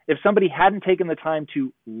crumble if somebody hadn't taken the time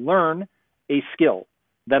to learn a skill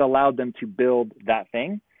that allowed them to build that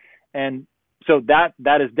thing. And so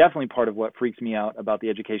that is definitely part of what freaks me out about the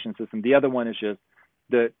education system. The other one is just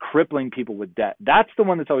the crippling people with debt. That's the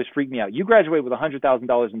one that's always freaked me out. You graduate with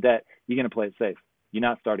 $100,000 in debt, you're going to play it safe. You're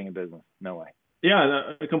not starting a business. No way.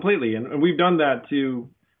 Yeah, completely. And we've done that to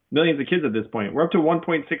millions of kids at this point. We're up to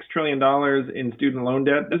 $1.6 trillion in student loan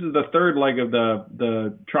debt. This is the third leg of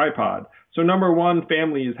the tripod. So number one,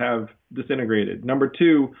 families have disintegrated. Number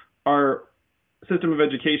two, our system of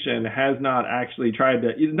education has not actually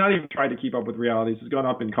it's not even tried to keep up with realities. It's gone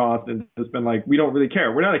up in cost, and it's been like, we don't really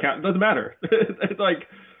care. We're not it doesn't matter. It's like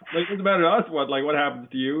it doesn't matter to us what happens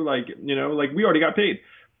to you. Like, we already got paid.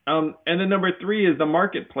 And then number three is the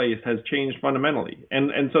marketplace has changed fundamentally.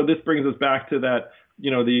 And so this brings us back to that,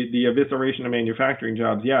 the evisceration of manufacturing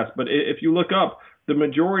jobs. Yes. But if you look up, the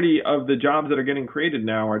majority of the jobs that are getting created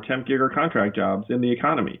now are temp gig or contract jobs in the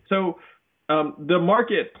economy. So the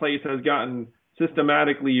marketplace has gotten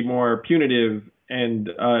systematically more punitive, and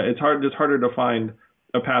it's harder to find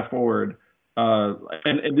a path forward.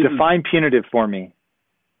 And define punitive for me.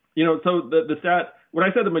 So the stat, when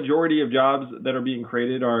I said the majority of jobs that are being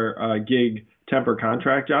created are gig, temp, or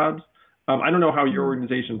contract jobs, I don't know how your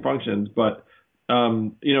organization functions, but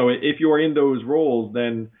if you are in those roles,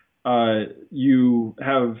 then you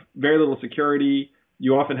have very little security.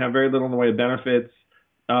 You often have very little in the way of benefits.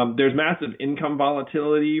 There's massive income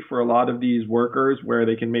volatility for a lot of these workers, where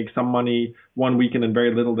they can make some money one week and then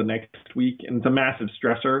very little the next week, and it's a massive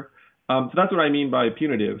stressor. So that's what I mean by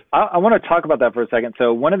punitive. I want to talk about that for a second.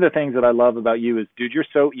 So one of the things that I love about you is, dude, you're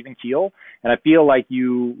so even keel, and I feel like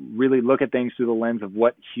you really look at things through the lens of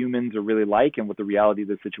what humans are really like and what the reality of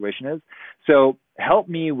the situation is. So help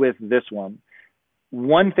me with this one.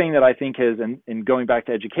 One thing that I think is, in going back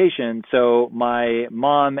to education, so my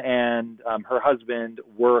mom and her husband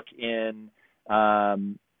work in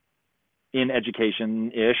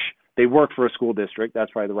education-ish. They work for a school district.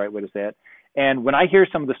 That's probably the right way to say it. And when I hear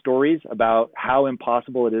some of the stories about how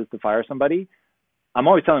impossible it is to fire somebody, I'm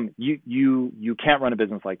always telling them, you can't run a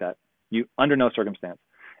business like that. You, under no circumstance.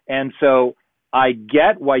 And so I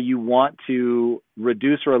get why you want to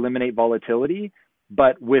reduce or eliminate volatility,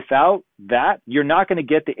 but without that, you're not going to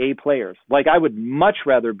get the A players. Like, I would much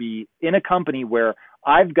rather be in a company where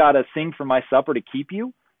I've got to sing for my supper to keep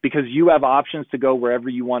you, because you have options to go wherever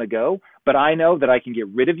you want to go. But I know that I can get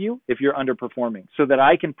rid of you if you're underperforming, so that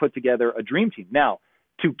I can put together a dream team. Now,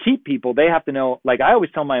 to keep people, they have to know, like I always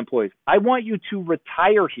tell my employees, I want you to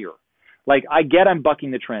retire here. Like, I get I'm bucking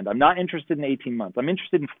the trend. I'm not interested in 18 months. I'm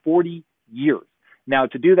interested in 40 years. Now,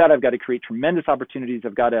 to do that, I've got to create tremendous opportunities.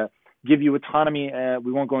 I've got to give you autonomy.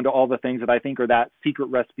 We won't go into all the things that I think are that secret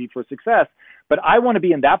recipe for success. But I want to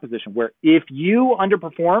be in that position where if you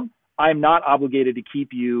underperform, I'm not obligated to keep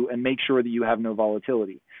you and make sure that you have no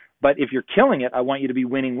volatility. But if you're killing it, I want you to be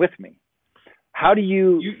winning with me. How do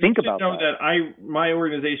you think about that? That my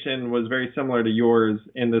organization was very similar to yours,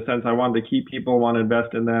 in the sense I wanted to keep people, want to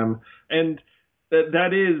invest in them. And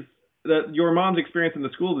that your mom's experience in the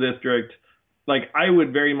school district, like, I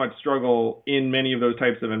would very much struggle in many of those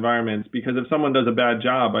types of environments, because if someone does a bad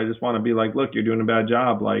job, I just want to be like, look, you're doing a bad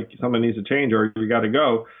job. Like, something needs to change, or you got to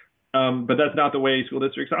go. But that's not the way school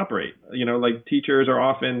districts operate. Like, teachers are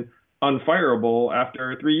often unfireable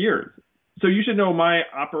after 3 years. So you should know my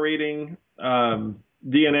operating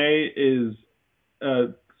DNA is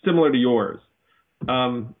similar to yours.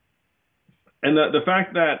 And the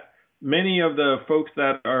fact that many of the folks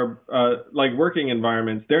that are like working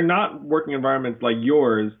environments, they're not working environments like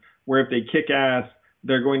yours, where if they kick ass,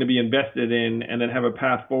 they're going to be invested in and then have a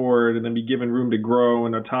path forward and then be given room to grow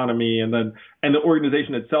and autonomy. And the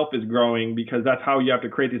organization itself is growing, because that's how you have to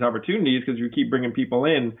create these opportunities, because you keep bringing people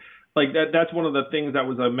in. Like, that's one of the things that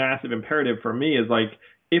was a massive imperative for me, is like,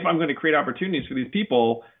 if I'm going to create opportunities for these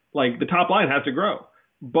people, like, the top line has to grow.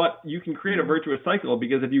 But you can create a virtuous cycle,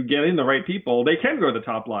 because if you get in the right people, they can grow the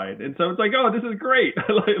top line. And so it's like, oh, this is great.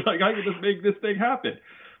 like I can just make this thing happen.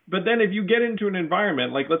 But then if you get into an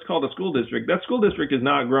environment, like, let's call it a school district, that school district is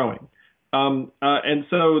not growing. And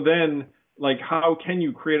so then, like, how can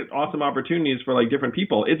you create awesome opportunities for, like, different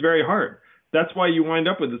people? It's very hard. That's why you wind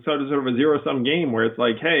up with sort of a zero-sum game, where it's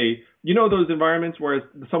like, hey, those environments where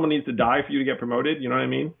someone needs to die for you to get promoted. You know what I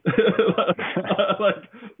mean?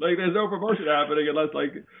 like there's no promotion happening unless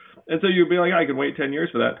and so you'd be like, I can wait 10 years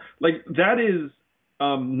for that. Like that is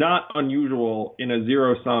not unusual in a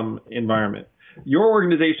zero-sum environment. Your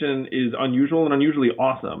organization is unusual and unusually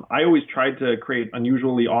awesome. I always tried to create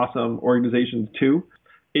unusually awesome organizations too.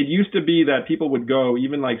 It used to be that people would go,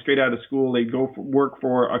 even like straight out of school, they'd go work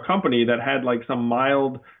for a company that had like some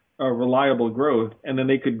mild, reliable growth, and then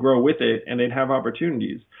they could grow with it and they'd have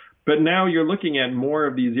opportunities. But now you're looking at more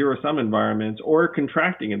of these zero-sum environments or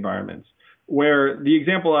contracting environments, where the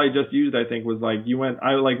example I just used, I think, was like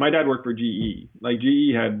my dad worked for GE. Like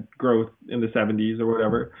GE had growth in the 70s or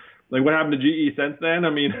whatever. Like what happened to GE since then?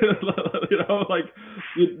 I mean, like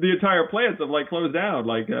the entire plants have like closed down,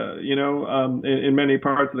 like, in many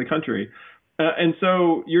parts of the country. And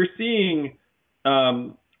so you're seeing,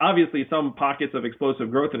 obviously some pockets of explosive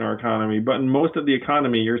growth in our economy, but in most of the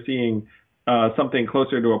economy, you're seeing something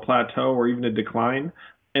closer to a plateau or even a decline.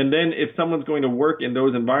 And then if someone's going to work in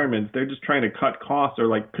those environments, they're just trying to cut costs or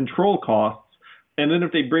like control costs. And then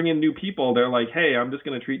if they bring in new people, they're like, hey, I'm just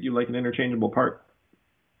going to treat you like an interchangeable part.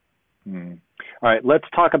 All right, let's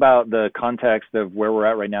talk about the context of where we're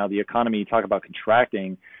at right now. The economy, talk about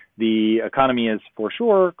contracting. The economy is for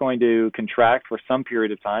sure going to contract for some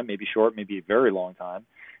period of time, maybe short, maybe a very long time.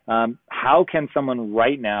 How can someone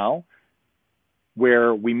right now,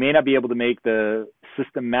 where we may not be able to make the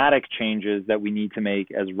systematic changes that we need to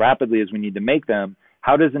make as rapidly as we need to make them,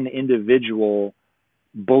 how does an individual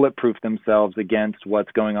bulletproof themselves against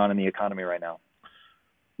what's going on in the economy right now?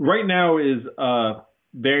 Right now is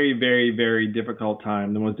very, very, very difficult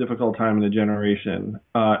time, the most difficult time in a generation.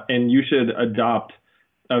 And you should adopt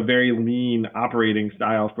a very lean operating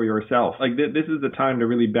style for yourself. Like this is the time to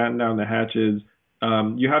really batten down the hatches.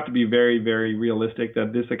 You have to be very, very realistic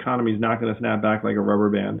that this economy is not going to snap back like a rubber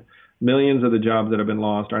band. Millions of the jobs that have been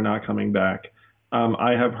lost are not coming back.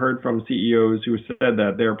 I have heard from CEOs who said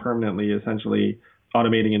that they're permanently essentially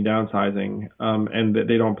automating and downsizing, and that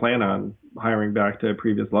they don't plan on hiring back to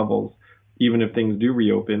previous levels, even if things do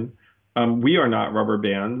reopen. We are not rubber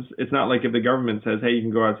bands. It's not like if the government says, hey, you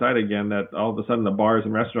can go outside again, that all of a sudden the bars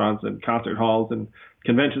and restaurants and concert halls and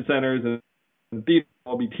convention centers and theaters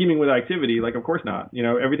will be teeming with activity. Like, of course not.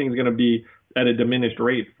 Everything's going to be at a diminished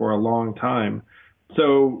rate for a long time.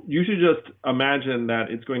 So you should just imagine that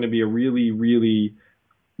it's going to be a really, really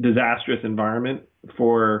disastrous environment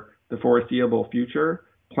for the foreseeable future.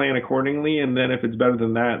 Plan accordingly. And then if it's better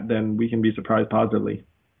than that, then we can be surprised positively.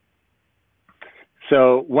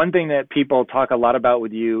 So one thing that people talk a lot about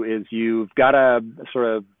with you is you've got a sort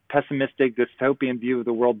of pessimistic, dystopian view of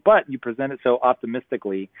the world, but you present it so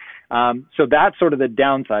optimistically. So that's sort of the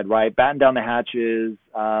downside, right? Batten down the hatches,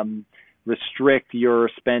 restrict your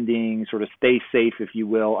spending, sort of stay safe, if you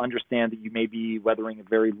will. Understand that you may be weathering a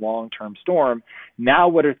very long-term storm. Now,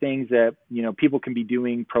 what are things that people can be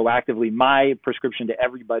doing proactively? My prescription to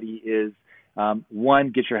everybody is,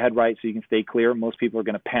 one, get your head right so you can stay clear. Most people are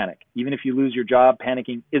going to panic. Even if you lose your job,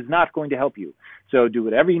 panicking is not going to help you. So do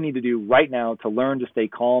whatever you need to do right now to learn to stay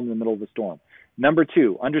calm in the middle of the storm. Number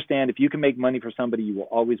two, understand if you can make money for somebody, you will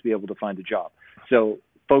always be able to find a job. So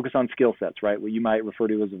focus on skill sets, right? What you might refer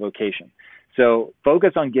to as a vocation. So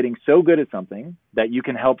focus on getting so good at something that you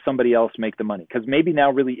can help somebody else make the money. Because maybe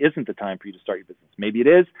now really isn't the time for you to start your business. Maybe it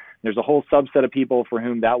is. There's a whole subset of people for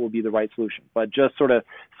whom that will be the right solution. But just sort of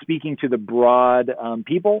speaking to the broad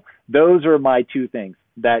people, those are my two things.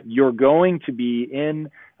 That you're going to be in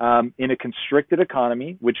a constricted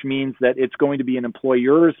economy, which means that it's going to be an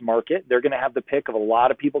employer's market. They're going to have the pick of a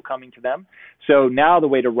lot of people coming to them. So now the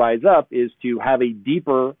way to rise up is to have a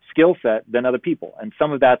deeper skill set than other people. And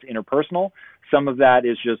some of that's interpersonal. Some of that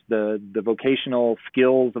is just the vocational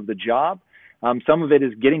skills of the job. Some of it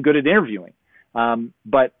is getting good at interviewing.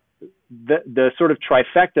 But the sort of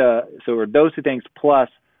trifecta, so those two things plus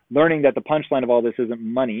learning that the punchline of all this isn't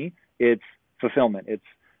money, it's fulfillment. It's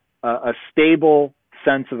a stable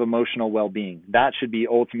sense of emotional well-being. That should be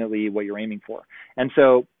ultimately what you're aiming for. And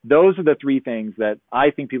so those are the three things that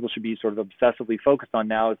I think people should be sort of obsessively focused on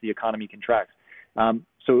now as the economy contracts.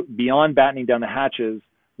 So beyond battening down the hatches,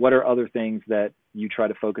 what are other things that you try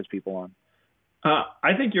to focus people on?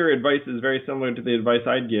 I think your advice is very similar to the advice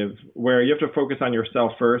I'd give, where you have to focus on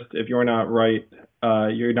yourself first. If you're not right,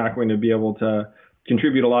 you're not going to be able to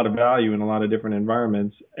contribute a lot of value in a lot of different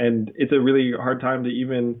environments. And it's a really hard time to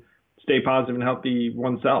even stay positive and healthy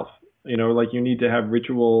oneself. Like you need to have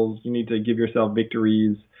rituals, you need to give yourself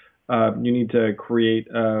victories, you need to create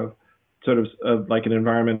sort of like an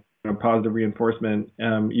environment of positive reinforcement,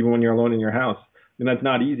 even when you're alone in your house. And that's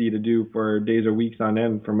not easy to do for days or weeks on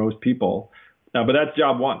end for most people. But that's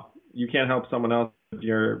job one. you can't help someone else if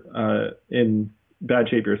you're in bad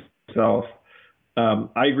shape yourself.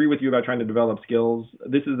 I agree with you about trying to develop skills.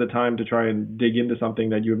 This is the time to try and dig into something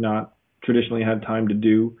that you have not traditionally had time to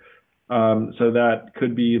do. So that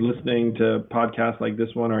could be listening to podcasts like this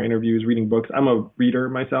one or interviews, reading books. I'm a reader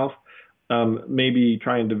myself. Maybe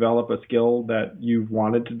try and develop a skill that you've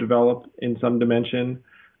wanted to develop in some dimension,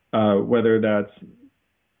 whether that's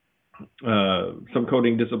some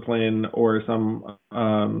coding discipline or some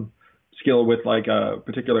skill with like a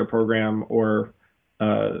particular program or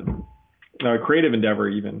a creative endeavor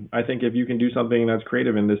even. I think if you can do something that's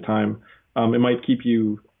creative in this time, it might keep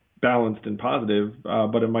you balanced and positive,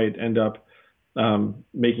 but it might end up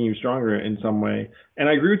making you stronger in some way. And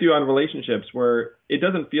I agree with you on relationships where it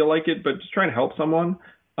doesn't feel like it, but just trying to help someone.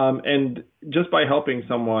 And just by helping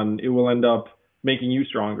someone, it will end up making you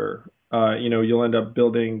stronger. You'll end up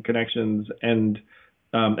building connections and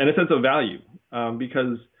a sense of value.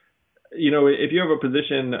 Because, if you have a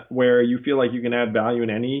position where you feel like you can add value in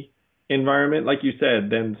any environment, like you said,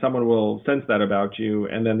 then someone will sense that about you,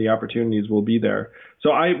 and then the opportunities will be there. So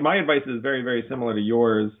my advice is very, very similar to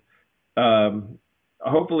yours.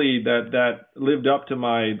 Hopefully that lived up to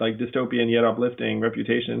my like dystopian yet uplifting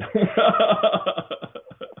reputation.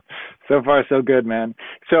 So far, so good, man.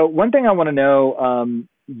 So one thing I want to know,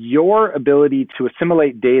 your ability to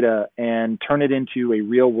assimilate data and turn it into a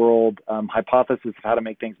real world hypothesis of how to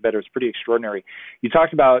make things better is pretty extraordinary. You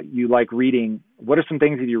talked about you like reading. What are some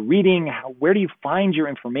things that you're reading? Where do you find your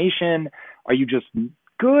information? Are you just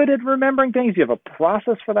good at remembering things? Do you have a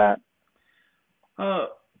process for that?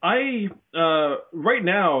 Right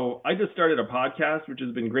now, I just started a podcast, which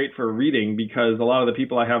has been great for reading because a lot of the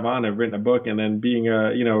people I have on have written a book, and then being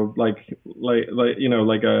like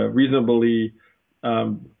a reasonably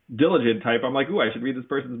diligent type, I'm like, ooh, I should read this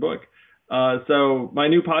person's book. So my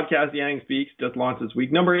new podcast, Yang Speaks, just launched this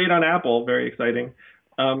week. Number 8 on Apple. Very exciting.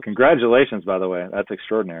 Congratulations, by the way. That's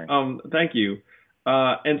extraordinary. Thank you.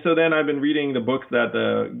 And so then I've been reading the books that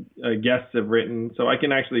the guests have written, so I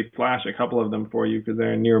can actually flash a couple of them for you because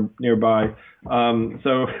they're nearby.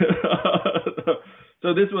 So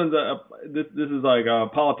this one's this is like a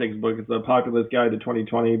politics book. It's a Populist Guide to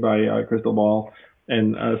 2020 by Crystal Ball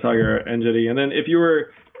and Sagar Enjeti. And then if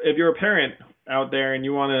you're a parent out there and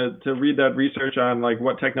you want to read that research on like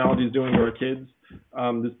what technology is doing to our kids,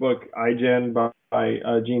 this book iGen by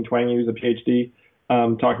Jean Twenge, who's a PhD.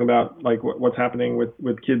 Talking about like what's happening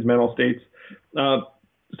with kids' mental states.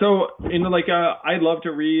 So I love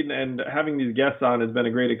to read, and having these guests on has been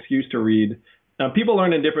a great excuse to read. People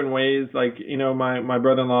learn in different ways. Like, my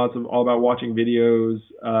brother-in-law is all about watching videos,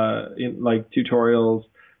 in like tutorials.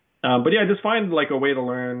 But yeah, just find like a way to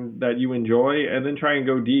learn that you enjoy and then try and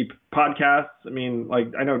go deep. Podcasts. I mean,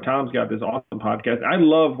 like I know Tom's got this awesome podcast. I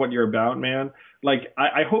love what you're about, man. Like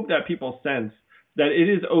I hope that people sense that it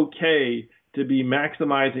is okay to be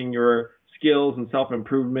maximizing your skills and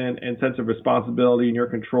self-improvement and sense of responsibility and your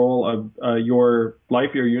control of your life,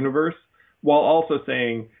 your universe, while also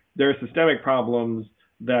saying there are systemic problems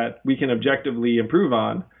that we can objectively improve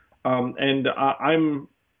on. And I'm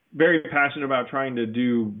very passionate about trying to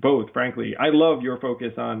do both, frankly. I love your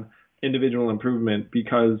focus on individual improvement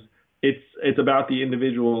because it's about the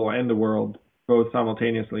individual and the world both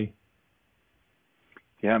simultaneously.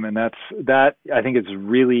 Yeah, man, that I think it's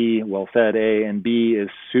really well said, A, and B is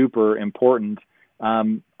super important.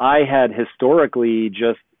 I had historically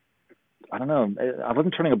I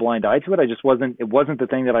wasn't turning a blind eye to it. It wasn't the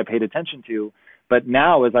thing that I paid attention to. But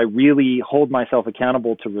now as I really hold myself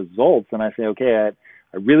accountable to results and I say, okay,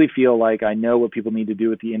 I really feel like I know what people need to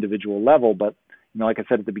do at the individual level, but like I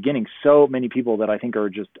said at the beginning, so many people that I think are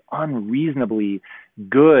just unreasonably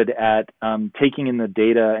good at taking in the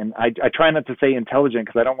data. And I try not to say intelligent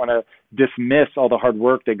because I don't want to dismiss all the hard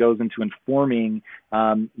work that goes into informing,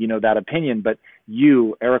 that opinion. But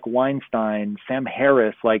you, Eric Weinstein, Sam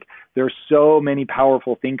Harris, like there's so many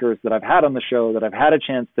powerful thinkers that I've had on the show that I've had a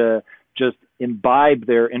chance to just imbibe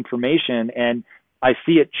their information, and I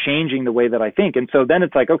see it changing the way that I think. And so then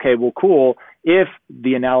it's like, okay, well, cool. If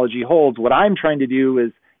the analogy holds, what I'm trying to do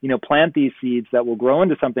is, plant these seeds that will grow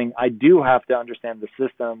into something. I do have to understand the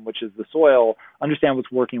system, which is the soil, understand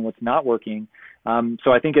what's working, what's not working.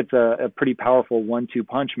 So I think it's a pretty powerful 1-2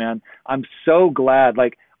 punch, man. I'm so glad.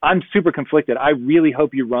 Like, I'm super conflicted. I really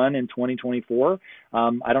hope you run in 2024.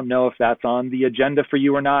 I don't know if that's on the agenda for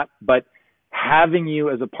you or not, but having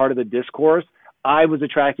you as a part of the discourse, I was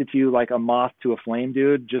attracted to you like a moth to a flame,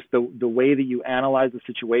 dude. Just the way that you analyze the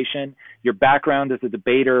situation, your background as a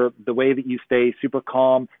debater, the way that you stay super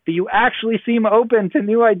calm, that you actually seem open to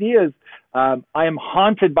new ideas. I am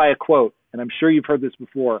haunted by a quote, and I'm sure you've heard this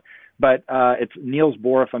before, but it's Niels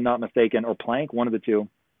Bohr, if I'm not mistaken, or Planck, one of the two,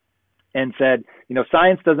 and said,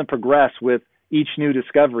 science doesn't progress with each new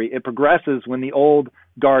discovery. It progresses when the old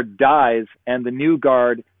guard dies and the new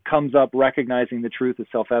guard comes up recognizing the truth is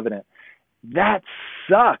self-evident. That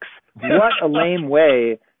sucks. What a lame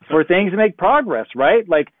way for things to make progress, right?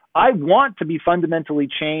 Like, I want to be fundamentally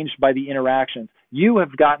changed by the interactions. You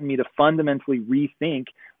have gotten me to fundamentally rethink,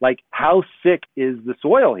 like, how sick is the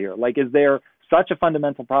soil here? Like, is there such a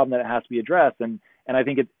fundamental problem that it has to be addressed? And I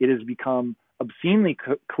think it has become obscenely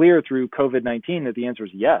clear through COVID-19 that the answer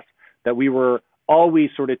is yes, that we were always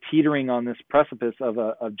sort of teetering on this precipice of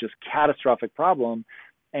just catastrophic problem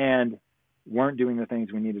and weren't doing the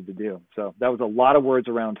things we needed to do. So that was a lot of words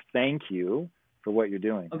around thank you for what you're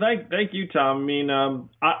doing. Thank you, Tom. I mean,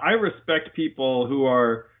 I respect people who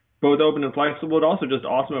are both open and flexible, but also just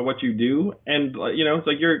awesome at what you do. And, it's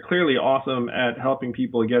like you're clearly awesome at helping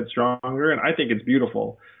people get stronger. And I think it's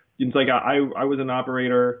beautiful. It's like I was an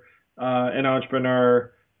operator, an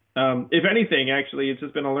entrepreneur. If anything, actually, it's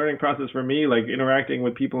just been a learning process for me, like interacting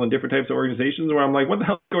with people in different types of organizations where I'm like, what the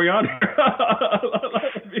hell is going on here?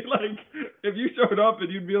 I'd be like, if you showed up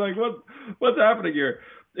and you'd be like, what's happening here?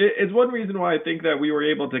 It's one reason why I think that we were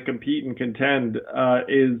able to compete and contend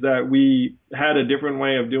is that we had a different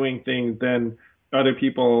way of doing things than other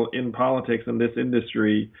people in politics in this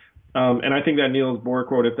industry. And I think that Niels Bohr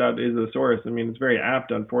quote, if that is a source, I mean, it's very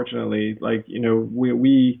apt, unfortunately. Like, you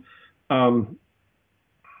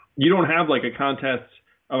don't have like a contest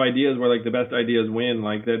of ideas where like the best ideas win.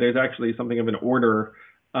 Like there's actually something of an order,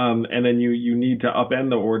 and then you need to upend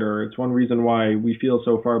the order. It's one reason why we feel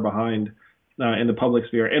so far behind in the public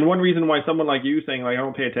sphere. And one reason why someone like you saying like, I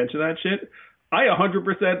don't pay attention to that shit, I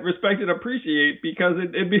 100% respect and appreciate, because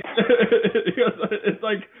because it's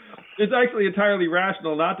like, it's actually entirely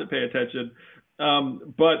rational not to pay attention.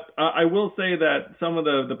 But I will say that some of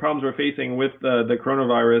the problems we're facing with the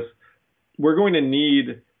coronavirus, we're going to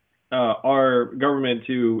need our government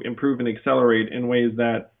to improve and accelerate in ways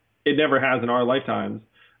that it never has in our lifetimes.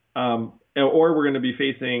 Or we're going to be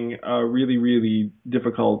facing a really, really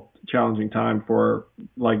difficult, challenging time for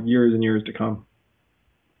like years and years to come.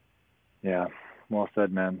 Yeah, well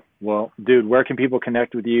said, man. Well, dude, where can people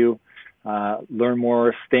connect with you, learn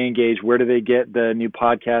more, stay engaged? Where do they get the new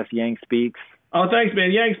podcast, Yang Speaks? Oh, thanks,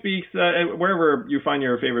 man. Yang Speaks, wherever you find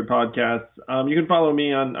your favorite podcasts. You can follow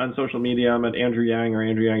me on social media. I'm at Andrew Yang or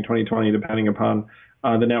Andrew Yang 2020, depending upon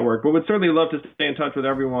the network. But would certainly love to stay in touch with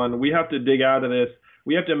everyone. We have to dig out of this.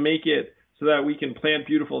 We have to make it so that we can plant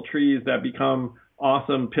beautiful trees that become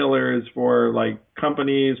awesome pillars for like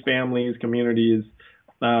companies, families, communities,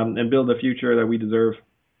 and build the future that we deserve.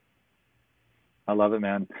 I love it,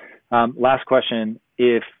 man. Last question.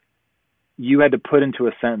 If you had to put into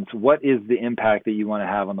a sentence, what is the impact that you want to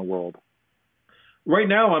have on the world? Right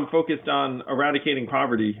now, I'm focused on eradicating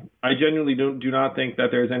poverty. I genuinely do not think that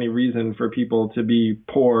there's any reason for people to be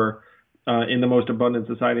poor in the most abundant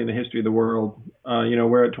society in the history of the world.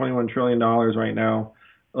 We're at $21 trillion right now.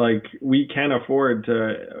 Like, we can afford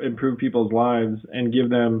to improve people's lives and give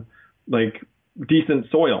them like decent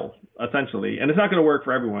soil, essentially. And it's not going to work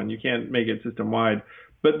for everyone. You can't make it system wide.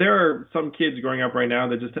 But there are some kids growing up right now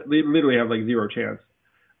that just literally have like zero chance,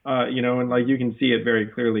 and like you can see it very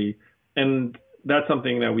clearly. And that's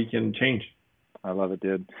something that we can change. I love it,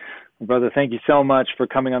 dude. Brother, thank you so much for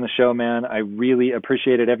coming on the show, man. I really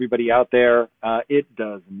appreciate it. Everybody out there, it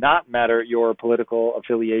does not matter your political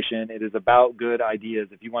affiliation. It is about good ideas.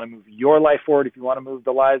 If you want to move your life forward, if you want to move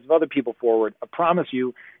the lives of other people forward, I promise you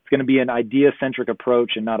it's going to be an idea-centric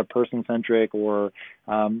approach and not a person-centric or,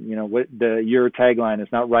 what your tagline is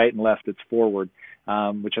not right and left, it's forward,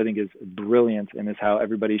 which I think is brilliant and is how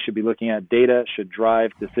everybody should be looking at data, should drive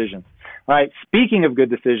decisions. All right, speaking of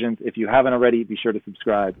good decisions, if you haven't already, be sure to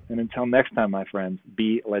subscribe. And until next time, my friends,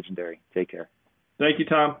 be legendary. Take care. Thank you,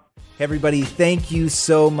 Tom. Hey everybody, thank you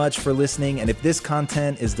so much for listening. And if this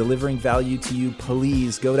content is delivering value to you,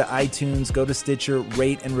 please go to iTunes, go to Stitcher,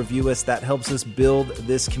 rate and review us. That helps us build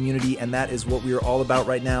this community. And that is what we are all about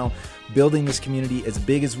right now. Building this community as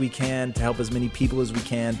big as we can to help as many people as we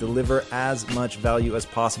can, deliver as much value as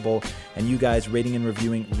possible. And you guys rating and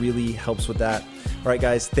reviewing really helps with that. All right,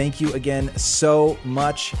 guys, thank you again so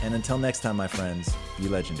much. And until next time, my friends, be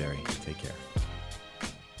legendary. Take care.